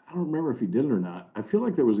I don't remember if he did it or not. I feel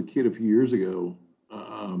like there was a kid a few years ago.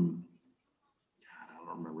 I don't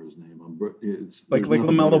remember his name. It's like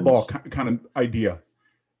LaMelo Ball kind of idea.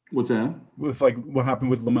 What's that? It's like what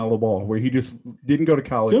happened with LaMelo Ball, where he just didn't go to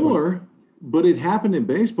college. Similar, but it happened in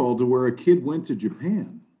baseball to where a kid went to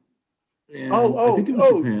Japan. And I think it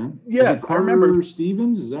was Japan. Yeah, I remember.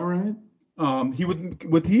 Stevens, is that right? He was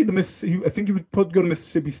the Mississippi. I think he was supposed to go to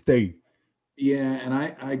Mississippi State. Yeah, and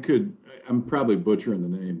I'm probably butchering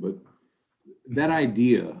the name, but that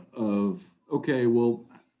idea of, okay, well,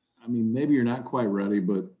 I mean, maybe you're not quite ready,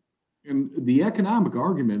 but the economic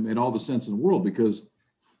argument made all the sense in the world, because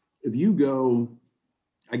if you go,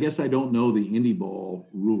 I guess I don't know the indie ball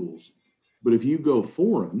rules, but if you go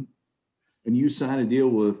foreign and you sign a deal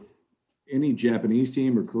with any Japanese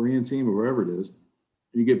team or Korean team or wherever it is,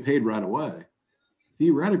 you get paid right away.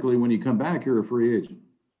 Theoretically, when you come back, you're a free agent.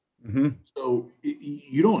 Mm-hmm. So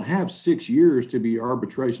you don't have 6 years to be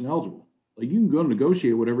arbitration eligible. Like you can go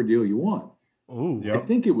negotiate whatever deal you want. Oh, yep. I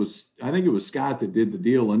think it was Scott that did the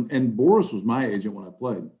deal, and Boris was my agent when I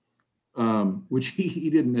played, which he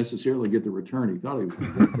didn't necessarily get the return he thought he was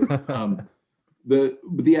going to get. But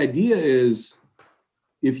the idea is,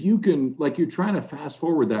 if you can, like, you're trying to fast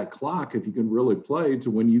forward that clock, if you can really play to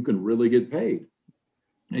when you can really get paid,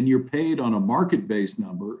 and you're paid on a market-based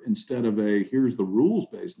number instead of a here's the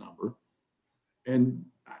rules-based number. And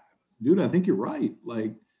dude, I think you're right.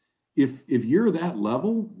 Like, if you're that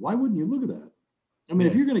level, why wouldn't you look at that? I mean,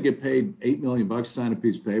 if you're going to get paid $8 million to sign a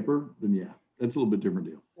piece of paper, then yeah, that's a little bit different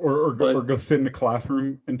deal. Or go sit in the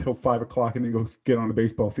classroom until 5 o'clock and then go get on a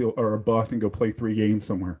baseball field or a bus and go play 3 games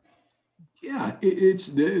somewhere. Yeah,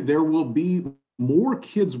 there will be more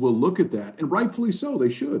kids will look at that, and rightfully so. They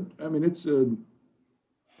should. I mean, it's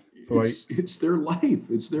their life,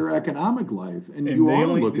 it's their economic life, and you ought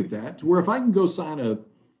to look at that to where if I can go sign a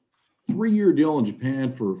 3-year deal in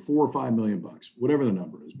Japan for $4 or $5 million, whatever the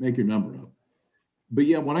number is, make your number up. But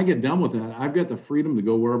yeah, when I get done with that, I've got the freedom to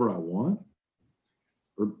go wherever I want,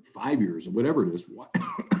 or 5 years or whatever it is.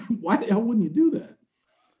 Why the hell wouldn't you do that?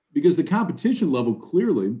 Because the competition level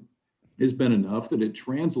clearly has been enough that it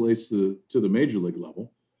translates to the major league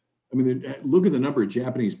level. I mean, look at the number of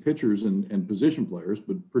Japanese pitchers and position players,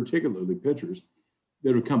 but particularly pitchers,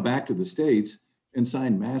 that have come back to the States and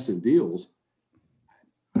signed massive deals.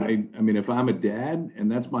 I mean, if I'm a dad and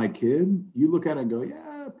that's my kid, you look at it and go, yeah,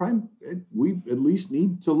 we at least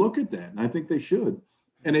need to look at that. And I think they should.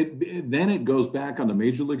 And then it goes back on the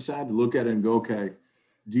major league side to look at it and go, okay,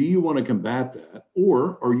 do you want to combat that?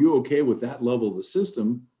 Or are you okay with that level of the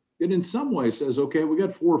system? It in some way says, okay, we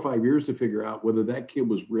got 4 or 5 years to figure out whether that kid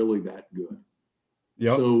was really that good.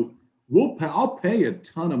 Yep. So I'll pay a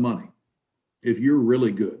ton of money if you're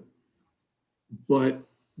really good. But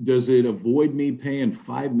does it avoid me paying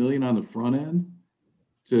 $5 million on the front end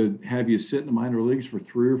to have you sit in the minor leagues for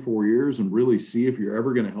 3 or 4 years and really see if you're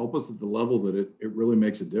ever going to help us at the level that it really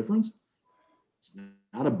makes a difference? It's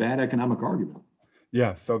not a bad economic argument.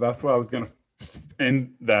 Yeah, so that's what I was going to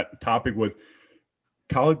end that topic with.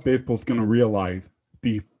 College baseball is going to realize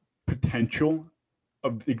the potential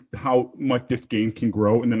of how much this game can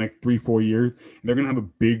grow in the next 3-4 years. And they're going to have a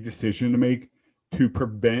big decision to make to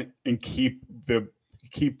prevent and keep the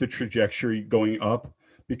trajectory going up,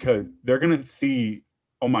 because they're going to see,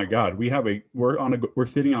 oh my God, we're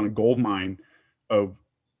sitting on a gold mine of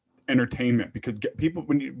entertainment, because people,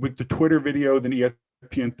 with the Twitter videos and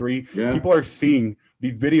ESPN3, people are seeing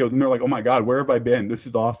these videos and they're like, oh my God, where have I been? This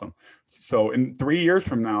is awesome. So in 3 years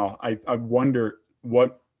from now, I wonder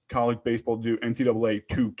what college baseball do, NCAA,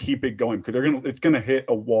 to keep it going, because it's gonna hit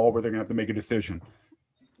a wall where they're gonna have to make a decision.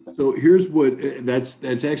 So here's what that's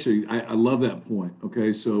actually, I love that point.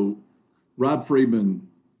 Okay, so Rob Friedman,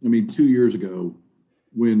 2 years ago,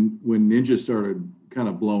 when Ninja started kind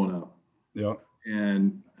of blowing up,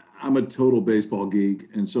 and I'm a total baseball geek,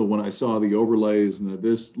 and so when I saw the overlays and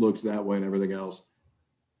this looks that way and everything else,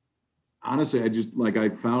 honestly, I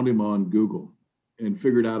found him on Google and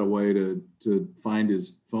figured out a way to find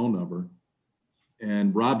his phone number.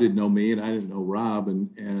 And Rob didn't know me and I didn't know Rob,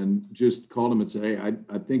 and just called him and said, hey,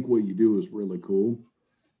 I think what you do is really cool.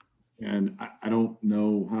 And I don't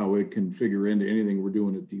know how it can figure into anything we're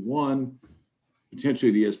doing at D1,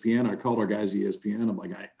 potentially at ESPN. I called our guys at ESPN. I'm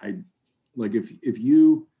like,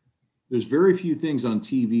 there's very few things on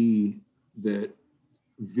TV that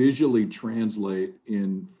visually translate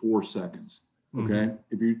in 4 seconds. Okay. Mm-hmm.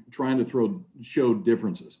 If you're trying to show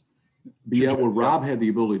differences, but yet what Rob had the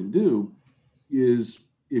ability to do is,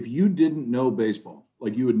 if you didn't know baseball,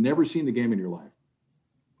 like you had never seen the game in your life,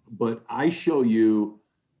 but I show you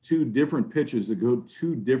 2 different pitches that go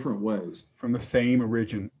 2 different ways from the same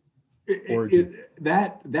origin.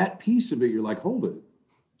 That piece of it, you're like, hold it.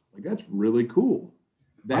 Like, that's really cool.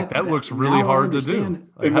 That looks really hard to do.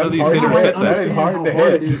 Like, how do these hitters hit that? That is hard to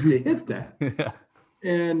hit. It is to hit that. Yeah.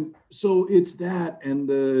 And so it's that, and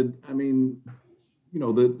the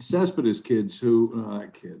Cespedes kids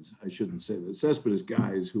I shouldn't say that, Cespedes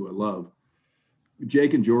guys who I love,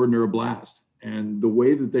 Jake and Jordan, are a blast. And the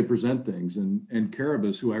way that they present things, and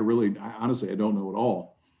Carabas, who honestly, I don't know at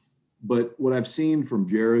all. But what I've seen from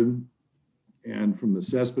Jared and from the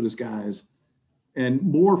Cespedes guys, and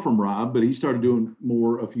more from Rob, but he started doing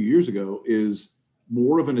more a few years ago, is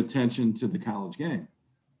more of an attention to the college game.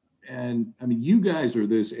 And you guys are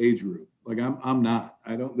this age group. Like I'm not.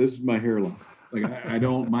 This is my hairline.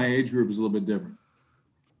 Like my age group is a little bit different.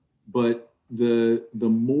 But the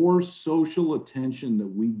more social attention that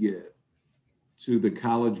we get to the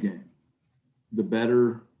college game, the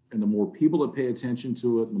better, and the more people that pay attention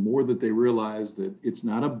to it, and the more that they realize that it's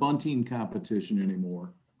not a bunting competition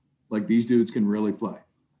anymore. Like, these dudes can really play.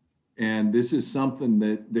 And this is something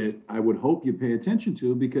that I would hope you pay attention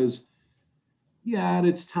to, because at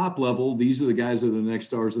its top level, these are the guys that are the next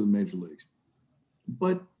stars of the major leagues.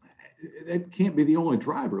 But that can't be the only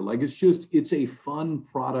driver. Like, it's a fun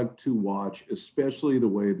product to watch, especially the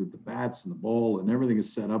way that the bats and the ball and everything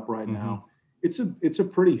is set up right now. It's a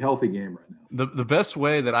pretty healthy game right now. The best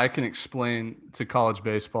way that I can explain to college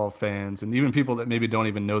baseball fans, and even people that maybe don't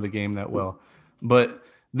even know the game that well, but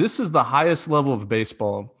this is the highest level of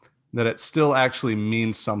baseball that it still actually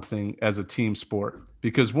means something as a team sport.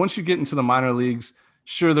 Because once you get into the minor leagues,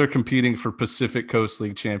 sure, they're competing for Pacific Coast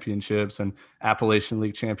League championships and Appalachian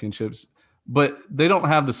League championships, but they don't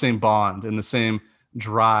have the same bond and the same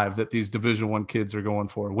drive that these Division I kids are going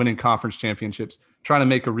for, winning conference championships, trying to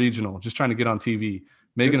make a regional, just trying to get on TV,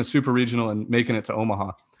 making a super regional and making it to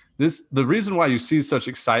Omaha. The reason why you see such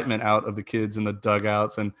excitement out of the kids in the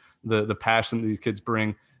dugouts and the passion that these kids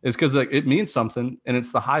bring is because it means something, and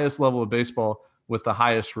it's the highest level of baseball with the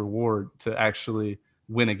highest reward to actually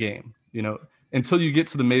win a game. Until you get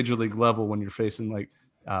to the major league level, when you're facing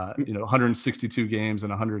 162 games in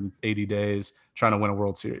 180 days trying to win a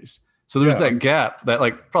World Series. So there's that gap, that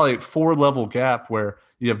probably 4-level gap, where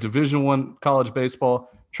you have Division I college baseball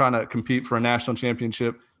trying to compete for a national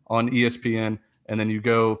championship on ESPN, and then you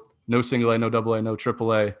go no single A, no double A, no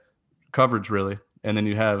triple A coverage really, and then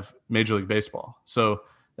you have Major League Baseball. So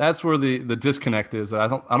that's where the disconnect is. That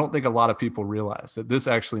I don't think a lot of people realize that this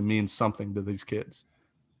actually means something to these kids.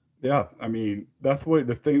 Yeah, that's why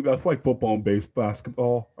football and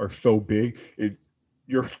basketball are so big.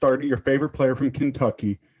 Your favorite player from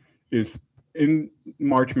Kentucky is in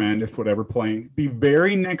March Madness, whatever, playing. The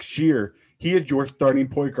very next year, he is your starting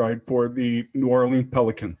point guard for the New Orleans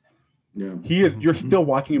Pelicans. Yeah. You're still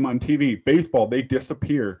watching him on TV. Baseball, they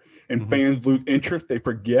disappear and fans lose interest. They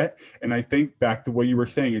forget. And I think back to what you were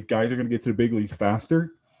saying, if guys are going to get to the big leagues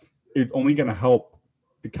faster, it's only going to help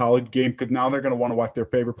the college game because now they're going to want to watch their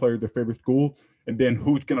favorite player, their favorite school, and then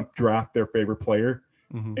who's going to draft their favorite player.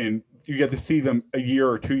 And you get to see them a year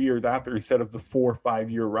or 2 years after instead of the 4 or 5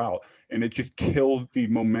 year route. And it just kills the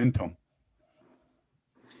momentum.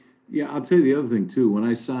 Yeah, I'll tell you the other thing too. When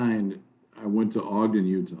I signed, I went to Ogden,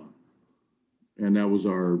 Utah. And it was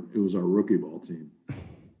our rookie ball team.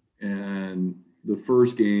 And the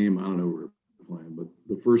first game, I don't know where we're playing, but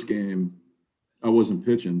the first game I wasn't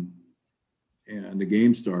pitching and the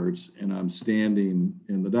game starts and I'm standing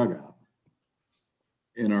in the dugout.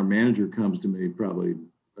 And our manager comes to me, probably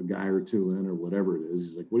a guy or two in or whatever it is.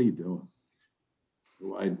 He's like, "What are you doing?"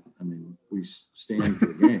 Well, I mean, we stand for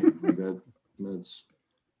the game. Like that's,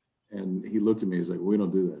 and he looked at me, he's like, "We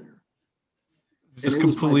don't do that here." Just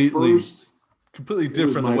completely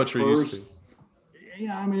different than what you're used to.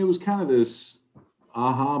 Yeah, I mean, it was kind of this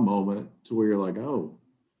aha moment to where you're like, oh,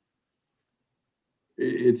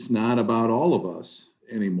 it's not about all of us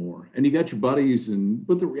anymore. And you got your buddies,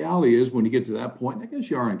 but the reality is when you get to that point, I guess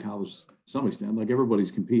you are in college to some extent, like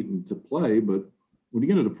everybody's competing to play, but when you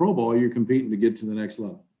get into pro ball, you're competing to get to the next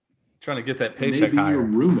level. Trying to get that paycheck higher. Your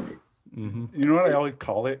roommate. You know what I always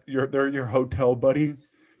call it? They're your hotel buddy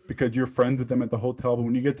because you're friends with them at the hotel, but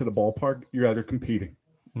when you get to the ballpark, you're either competing.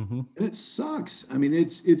 And it sucks. I mean,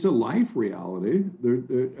 it's a life reality.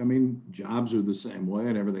 I mean, jobs are the same way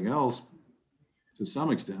and everything else to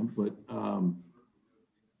some extent, but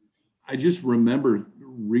I just remember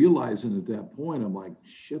realizing at that point, I'm like,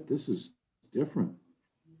 shit, this is different.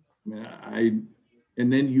 I mean,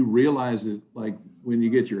 and then you realize it like when you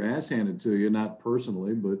get your ass handed to you, not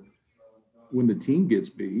personally, but when the team gets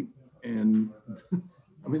beat. And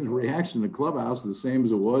I mean, the reaction in the clubhouse is the same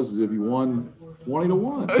as it was as if you won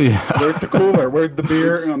 20-1. Yeah. Where's the cooler? Where's the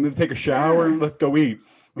beer? And I'm going to take a shower and let's go eat.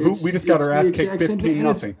 We just got our ass kicked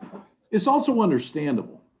 15-0. It's also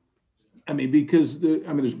understandable. I mean, because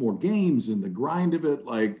there's more games and the grind of it,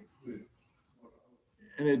 like,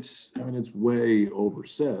 and it's way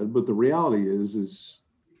oversaid, but the reality is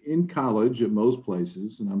in college at most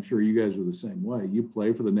places, and I'm sure you guys are the same way, you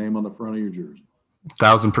play for the name on the front of your jersey.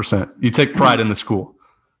 1,000%. You take pride in the school.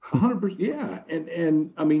 100%. Yeah.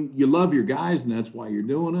 And I mean, you love your guys and that's why you're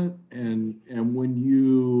doing it. And when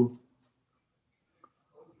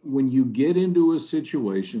you get into a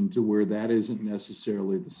situation to where that isn't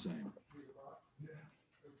necessarily the same,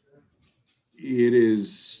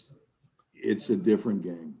 it's a different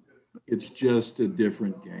game. It's just a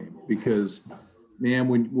different game because, man,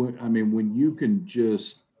 when you can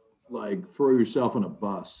just like throw yourself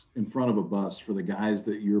in front of a bus for the guys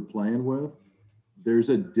that you're playing with, there's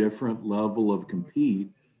a different level of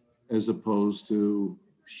compete as opposed to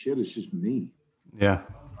shit, it's just me. Yeah.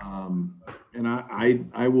 And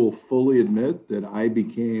I will fully admit that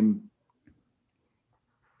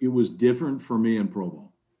it was different for me in pro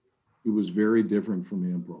ball. It was very different for me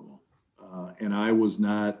in pro ball. And I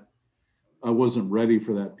wasn't ready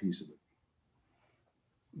for that piece of it.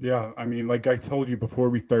 Yeah. I mean, like I told you before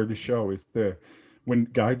we started the show, when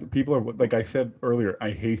people are, like I said earlier,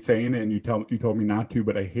 I hate saying it and you told me not to,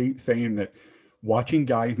 but I hate saying that watching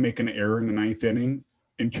guys make an error in the ninth inning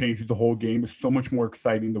and changes the whole game is so much more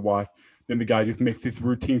exciting to watch than the guy just makes this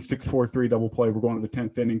routine 6-4-3 double play. We're going to the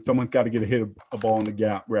 10th inning. Someone's got to get a ball in the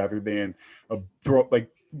gap rather than a throw.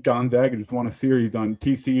 Like Gonzaga just won a series on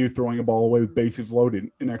TCU throwing a ball away with bases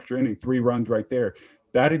loaded in extra inning, 3 runs right there.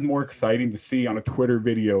 That is more exciting to see on a Twitter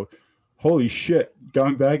video. Holy shit,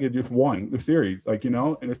 Gonzaga just won the series. Like,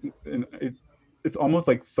 and it's almost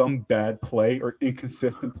like some bad play or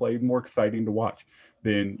inconsistent play is more exciting to watch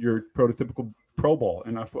than your prototypical pro ball.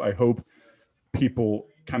 And that's what I hope people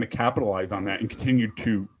kind of capitalize on that and continue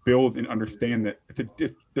to build and understand that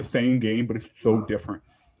it's the same game, but it's so different.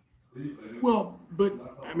 Well, but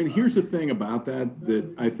I mean, here's the thing about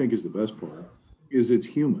that I think is the best part is it's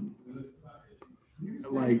human.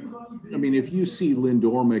 Like, I mean, if you see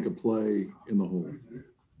Lindor make a play in the hole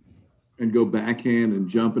and go backhand and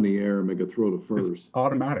jump in the air and make a throw to first, it's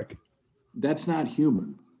automatic. That's not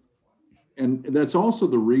human. And that's also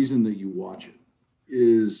the reason that you watch it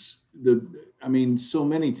is so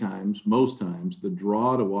many times, most times, the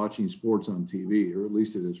draw to watching sports on TV, or at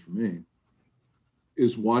least it is for me,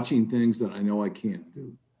 is watching things that I know I can't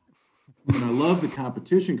do. And I love the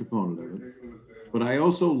competition component of it. But I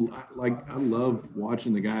also I love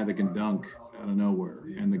watching the guy that can dunk out of nowhere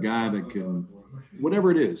and the guy that can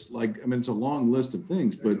whatever it is. Like, I mean, it's a long list of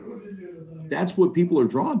things, but that's what people are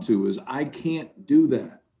drawn to is I can't do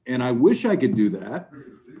that. And I wish I could do that,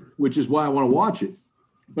 which is why I want to watch it,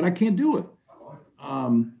 but I can't do it.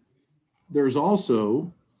 There's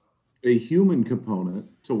also a human component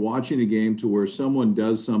to watching a game to where someone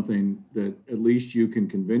does something that at least you can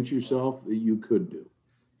convince yourself that you could do.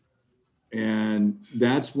 And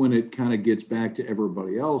that's when it kind of gets back to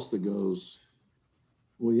everybody else that goes,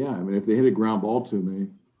 well, yeah, I mean, if they hit a ground ball to me,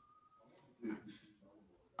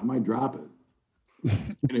 I might drop it.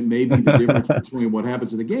 And it may be the difference between what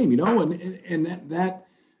happens in the game, and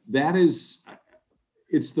that is,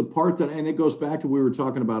 it's the part that, and it goes back to what we were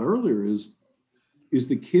talking about earlier is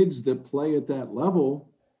the kids that play at that level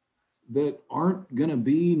that aren't going to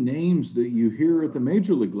be names that you hear at the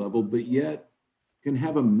major league level, but yet can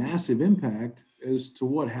have a massive impact as to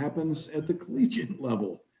what happens at the collegiate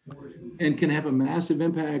level and can have a massive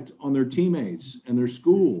impact on their teammates and their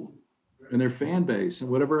school and their fan base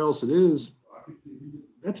and whatever else it is.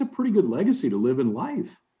 That's a pretty good legacy to live in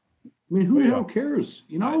life. I mean, who the hell cares?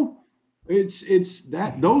 It's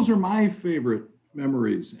that those are my favorite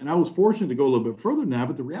memories. And I was fortunate to go a little bit further now,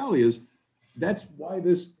 but the reality is that's why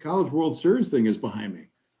this College World Series thing is behind me.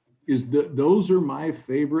 Is that those are my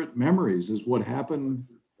favorite memories, is what happened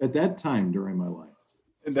at that time during my life.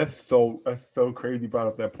 And that's so crazy you brought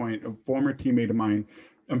up that point. A former teammate of mine,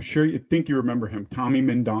 I'm sure you remember him, Tommy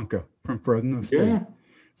Mendonca from Fresno State. Yeah.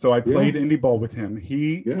 So I played indie ball with him.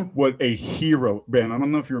 He was a hero, Ben. I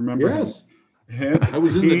don't know if you remember him. I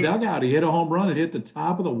was in the dugout. He hit a home run. It hit the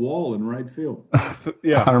top of the wall in right field.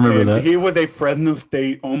 Yeah, I remember that. He was a Fresno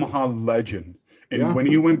State Omaha legend. And when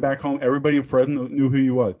he went back home, everybody in Fresno knew who he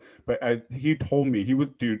was. But he told me he was,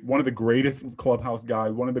 one of the greatest clubhouse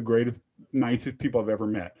guys, one of the greatest, nicest people I've ever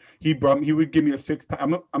met. He would give me a six-pack.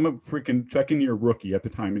 I'm a freaking second-year rookie at the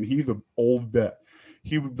time, and he's an old vet.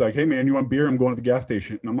 He was like, "Hey man, you want beer? I'm going to the gas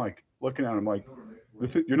station." And I'm like, looking at him like,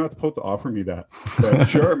 "You're not supposed to offer me that." But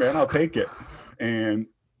sure, man, I'll take it. And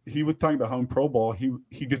he was talking about how in pro ball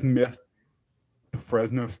he just missed the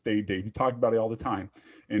Fresno State days. He talked about it all the time.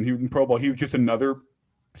 And he was in pro ball. He was just another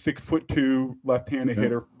 6'2" left-handed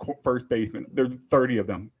hitter, first baseman. There's 30 of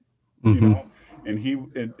them, And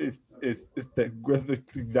it's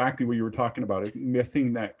exactly what you were talking about. It's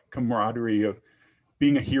missing that camaraderie of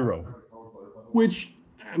being a hero. Which,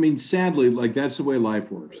 I mean, sadly, like that's the way life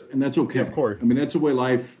works, and that's okay. Yeah, of course. I mean, that's the way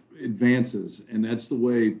life advances, and that's the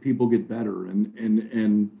way people get better. I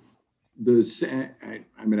mean,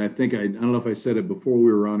 I think I don't know if I said it before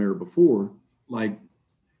we were on air before. Like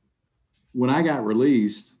when I got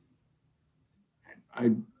released,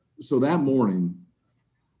 so that morning,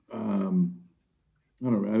 I don't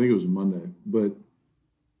know. I think it was a Monday, but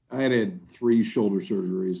I had 3 shoulder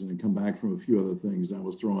surgeries and had come back from a few other things. And I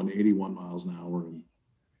was throwing 81 miles an hour. And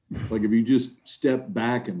like, if you just step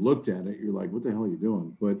back and looked at it, you're like, what the hell are you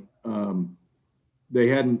doing? But they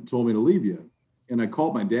hadn't told me to leave yet. And I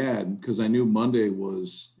called my dad because I knew Monday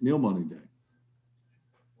was Neil Money Day.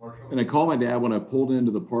 And I called my dad when I pulled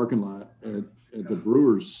into the parking lot at the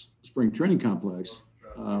Brewers spring training complex.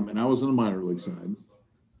 And I was on the minor league side.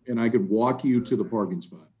 And I could walk you to the parking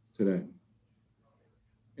spot today.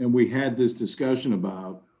 And we had this discussion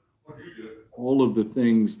about all of the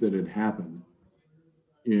things that had happened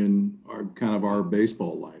in our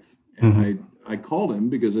baseball life. And I called him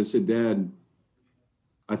because I said, Dad,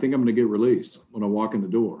 I think I'm going to get released when I walk in the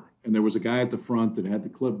door. And there was a guy at the front that had the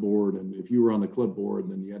clipboard. And if you were on the clipboard,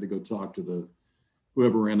 then you had to go talk to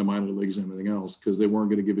whoever ran the minor leagues and everything else, because they weren't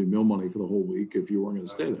going to give you meal money for the whole week if you weren't going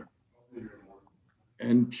to stay there.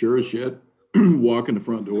 And sure as shit, walk in the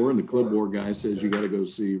front door, and the clipboard guy says, you got to go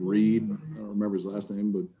see Reed. I don't remember his last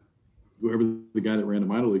name, but whoever the guy that ran the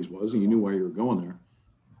minor leagues was, and you knew why you were going there.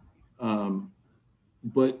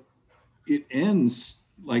 But it ends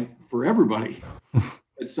like for everybody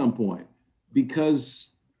at some point, because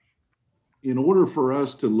in order for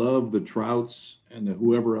us to love the Trouts and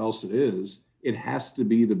whoever else it is, it has to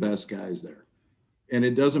be the best guys there. And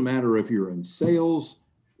it doesn't matter if you're in sales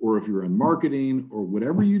or if you're in marketing or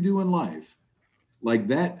whatever you do in life. Like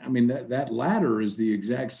that, I mean, that ladder is the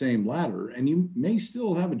exact same ladder, and you may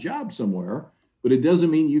still have a job somewhere, but it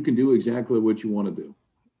doesn't mean you can do exactly what you want to do.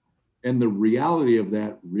 And the reality of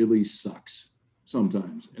that really sucks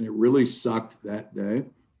sometimes. And it really sucked that day.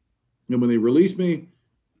 And when they released me,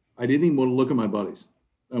 I didn't even want to look at my buddies.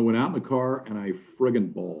 I went out in the car and I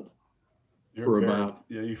friggin' bawled for about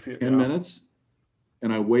 10 minutes.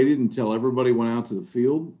 And I waited until everybody went out to the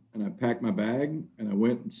field, and I packed my bag and I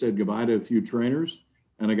went and said goodbye to a few trainers,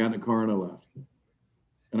 and I got in the car and I left.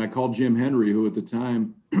 And I called Jim Henry, who at the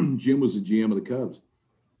time, Jim was the GM of the Cubs.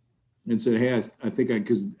 and said, hey, I think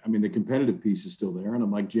because the competitive piece is still there. And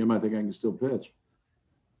I'm like, Jim, I think I can still pitch.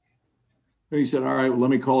 And he said, all right, well, let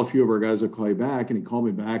me call a few of our guys. I'll call you back. And he called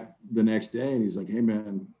me back the next day. And he's like, hey,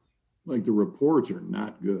 man, like the reports are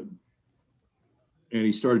not good. And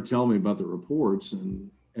he started telling me about the reports. And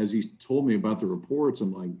as he told me about the reports,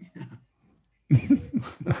 I'm like,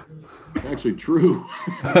 yeah, actually true.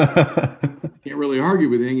 Can't really argue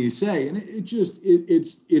with anything you say. And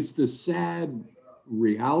it's the sad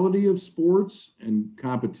reality of sports and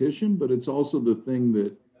competition, but it's also the thing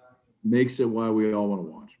that makes it why we all want to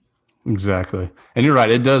watch. Exactly. And you're right.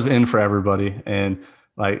 It does end for everybody. And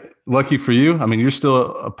like, lucky for you, I mean, you're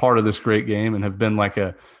still a part of this great game and have been like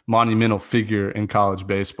a monumental figure in college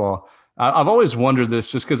baseball. I've always wondered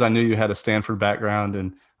this just because I knew you had a Stanford background,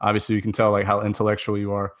 and obviously you can tell like how intellectual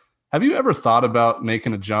you are. Have you ever thought about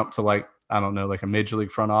making a jump to like, I don't know, like a major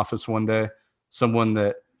league front office one day? Someone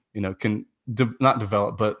that, can not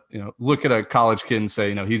develop, but, look at a college kid and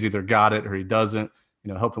say, he's either got it or he doesn't,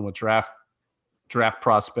 helping with draft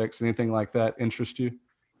prospects, anything like that interest you?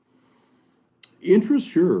 Interest,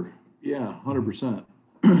 sure. Yeah, 100%.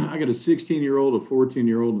 I got a 16-year-old, a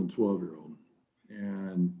 14-year-old, and a 12-year-old.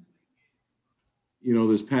 And,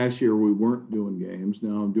 this past year we weren't doing games.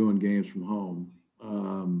 Now I'm doing games from home.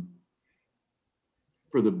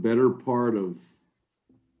 For the better part of,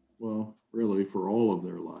 well, really for all of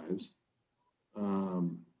their lives,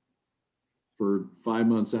 for 5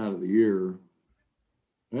 months out of the year,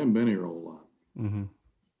 I haven't been here a whole lot. Mm-hmm.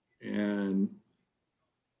 And,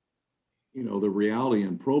 the reality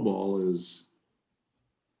in pro ball is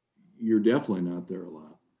you're definitely not there a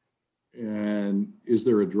lot. And is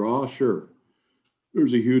there a draw? Sure.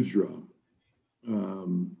 There's a huge draw.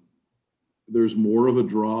 There's more of a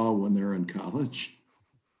draw when they're in college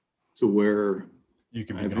to where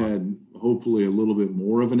I've had hopefully a little bit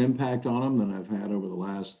more of an impact on them than I've had over the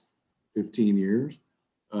last 15 years.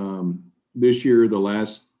 This year, the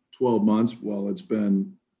last 12 months, while there's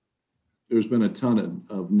been a ton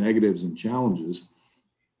of negatives and challenges,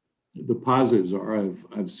 the positives are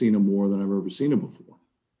I've seen them more than I've ever seen them before.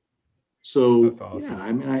 So, that's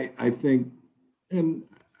awesome. Yeah, I think, and,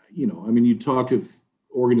 you talk to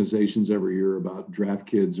organizations every year about draft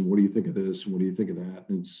kids and what do you think of this and what do you think of that?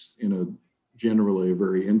 And it's generally a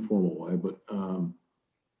very informal way, but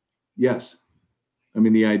yes.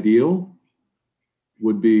 The ideal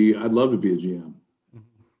would be, I'd love to be a GM,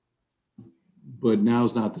 but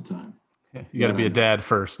now's not the time. You got to be a dad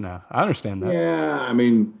first now. I understand that. Yeah.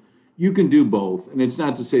 You can do both. And it's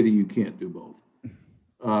not to say that you can't do both.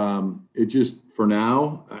 It just, for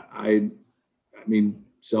now,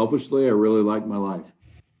 selfishly, I really like my life.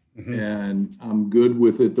 Mm-hmm. And I'm good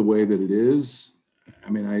with it the way that it is.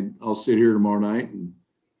 I'll sit here tomorrow night and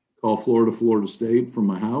call Florida State from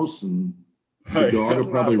my house, and the dog will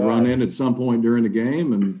probably run in at some point during the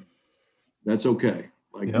game, and that's okay.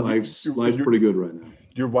 Life's pretty good right now.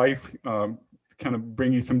 Your wife kind of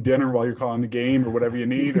bring you some dinner while you're calling the game or whatever you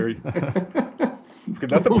need, or because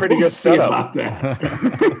that's a pretty good setup.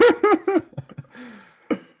 That.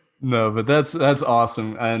 No, but that's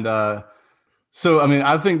awesome. And so,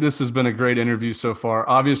 I think this has been a great interview so far.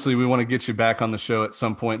 Obviously, we want to get you back on the show at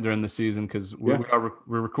some point during the season because we're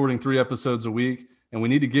recording 3 episodes a week, and we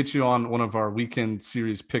need to get you on one of our weekend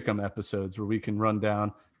series pick'em episodes where we can run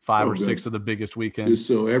down 5 or 6 of the biggest weekends. Just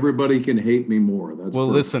so everybody can hate me more. That's well,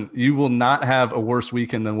 perfect. Listen, you will not have a worse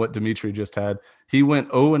weekend than what Dimitri just had. He went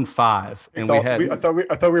 0-5, and I thought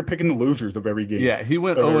we were picking the losers of every game. Yeah, he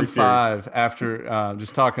went 0-5 after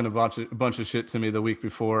just talking a bunch of shit to me the week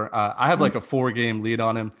before. I have like a 4-game lead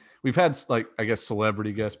on him. We've had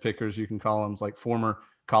celebrity guest pickers, you can call them, like former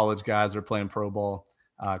college guys that are playing pro ball.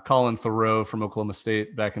 Colin Thoreau from Oklahoma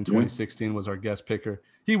State back in 2016 was our guest picker.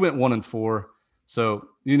 He went 1-4. So,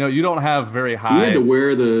 you don't have very high. He had to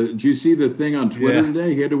wear did you see the thing on Twitter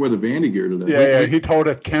today? He had to wear the Vandy gear today. Yeah. He told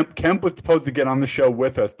us Kemp was supposed to get on the show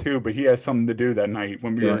with us too, but he has something to do that night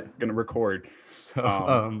when we were going to record.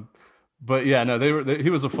 So, but yeah, no, he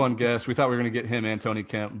was a fun guest. We thought we were going to get him and Tony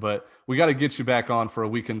Kemp, but we got to get you back on for a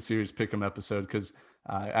weekend series pick'em episode because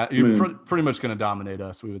you're pretty much going to dominate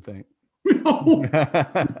us, we would think.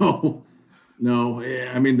 No,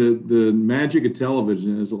 the magic of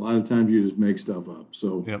television is a lot of times you just make stuff up.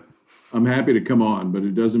 So I'm happy to come on, but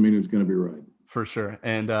it doesn't mean it's going to be right. For sure.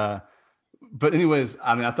 And, but anyways,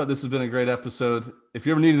 I thought this has been a great episode. If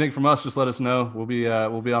you ever need anything from us, just let us know. We'll be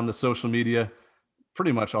on the social media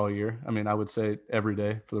pretty much all year. I would say every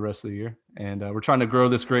day for the rest of the year. And we're trying to grow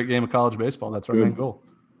this great game of college baseball. That's our main goal.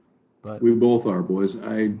 But we both are, boys.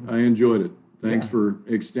 I enjoyed it. Thanks for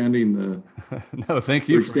extending the no, thank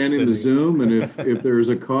you for extending the Zoom. And if there's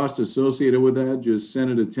a cost associated with that, just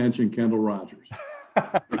send it attention, Kendall Rogers.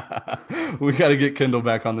 We got to get Kendall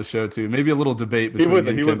back on the show too. Maybe a little debate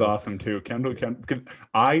between he was awesome too. Kendall,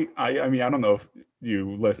 I mean, I don't know if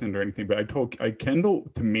you listened or anything, but I told Kendall,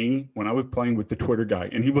 to me, when I was playing with the Twitter guy,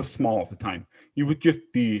 and he was small at the time, he was just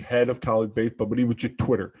the head of college baseball, but he was just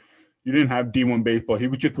Twitter. You didn't have D1 baseball. He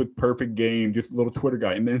was just with Perfect Game, just a little Twitter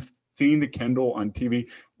guy. And then seeing the Kendall on TV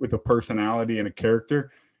with a personality and a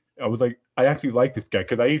character, I was like, I actually like this guy,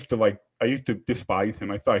 because I used to despise him.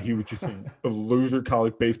 I thought he was just a loser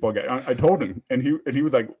college baseball guy. I told him, and he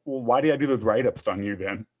was like, well, why did I do those write-ups on you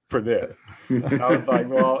then for this? And I was like,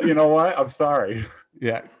 well, you know what? I'm sorry.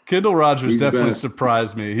 Yeah, Kendall Rogers definitely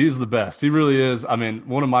surprised me. He's the best. He really is. I mean,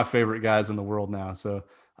 one of my favorite guys in the world now. So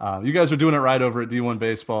you guys are doing it right over at D1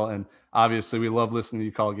 Baseball, and obviously we love listening to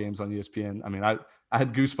you call games on ESPN. I mean, I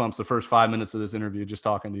had goosebumps the first 5 minutes of this interview just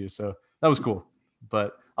talking to you, so that was cool.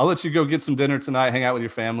 But I'll let you go get some dinner tonight, hang out with your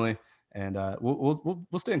family, and we'll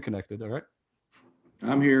stay connected. All right.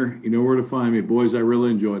 I'm here. You know where to find me, boys. I really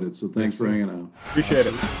enjoyed it. So thanks for hanging out. Appreciate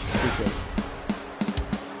it.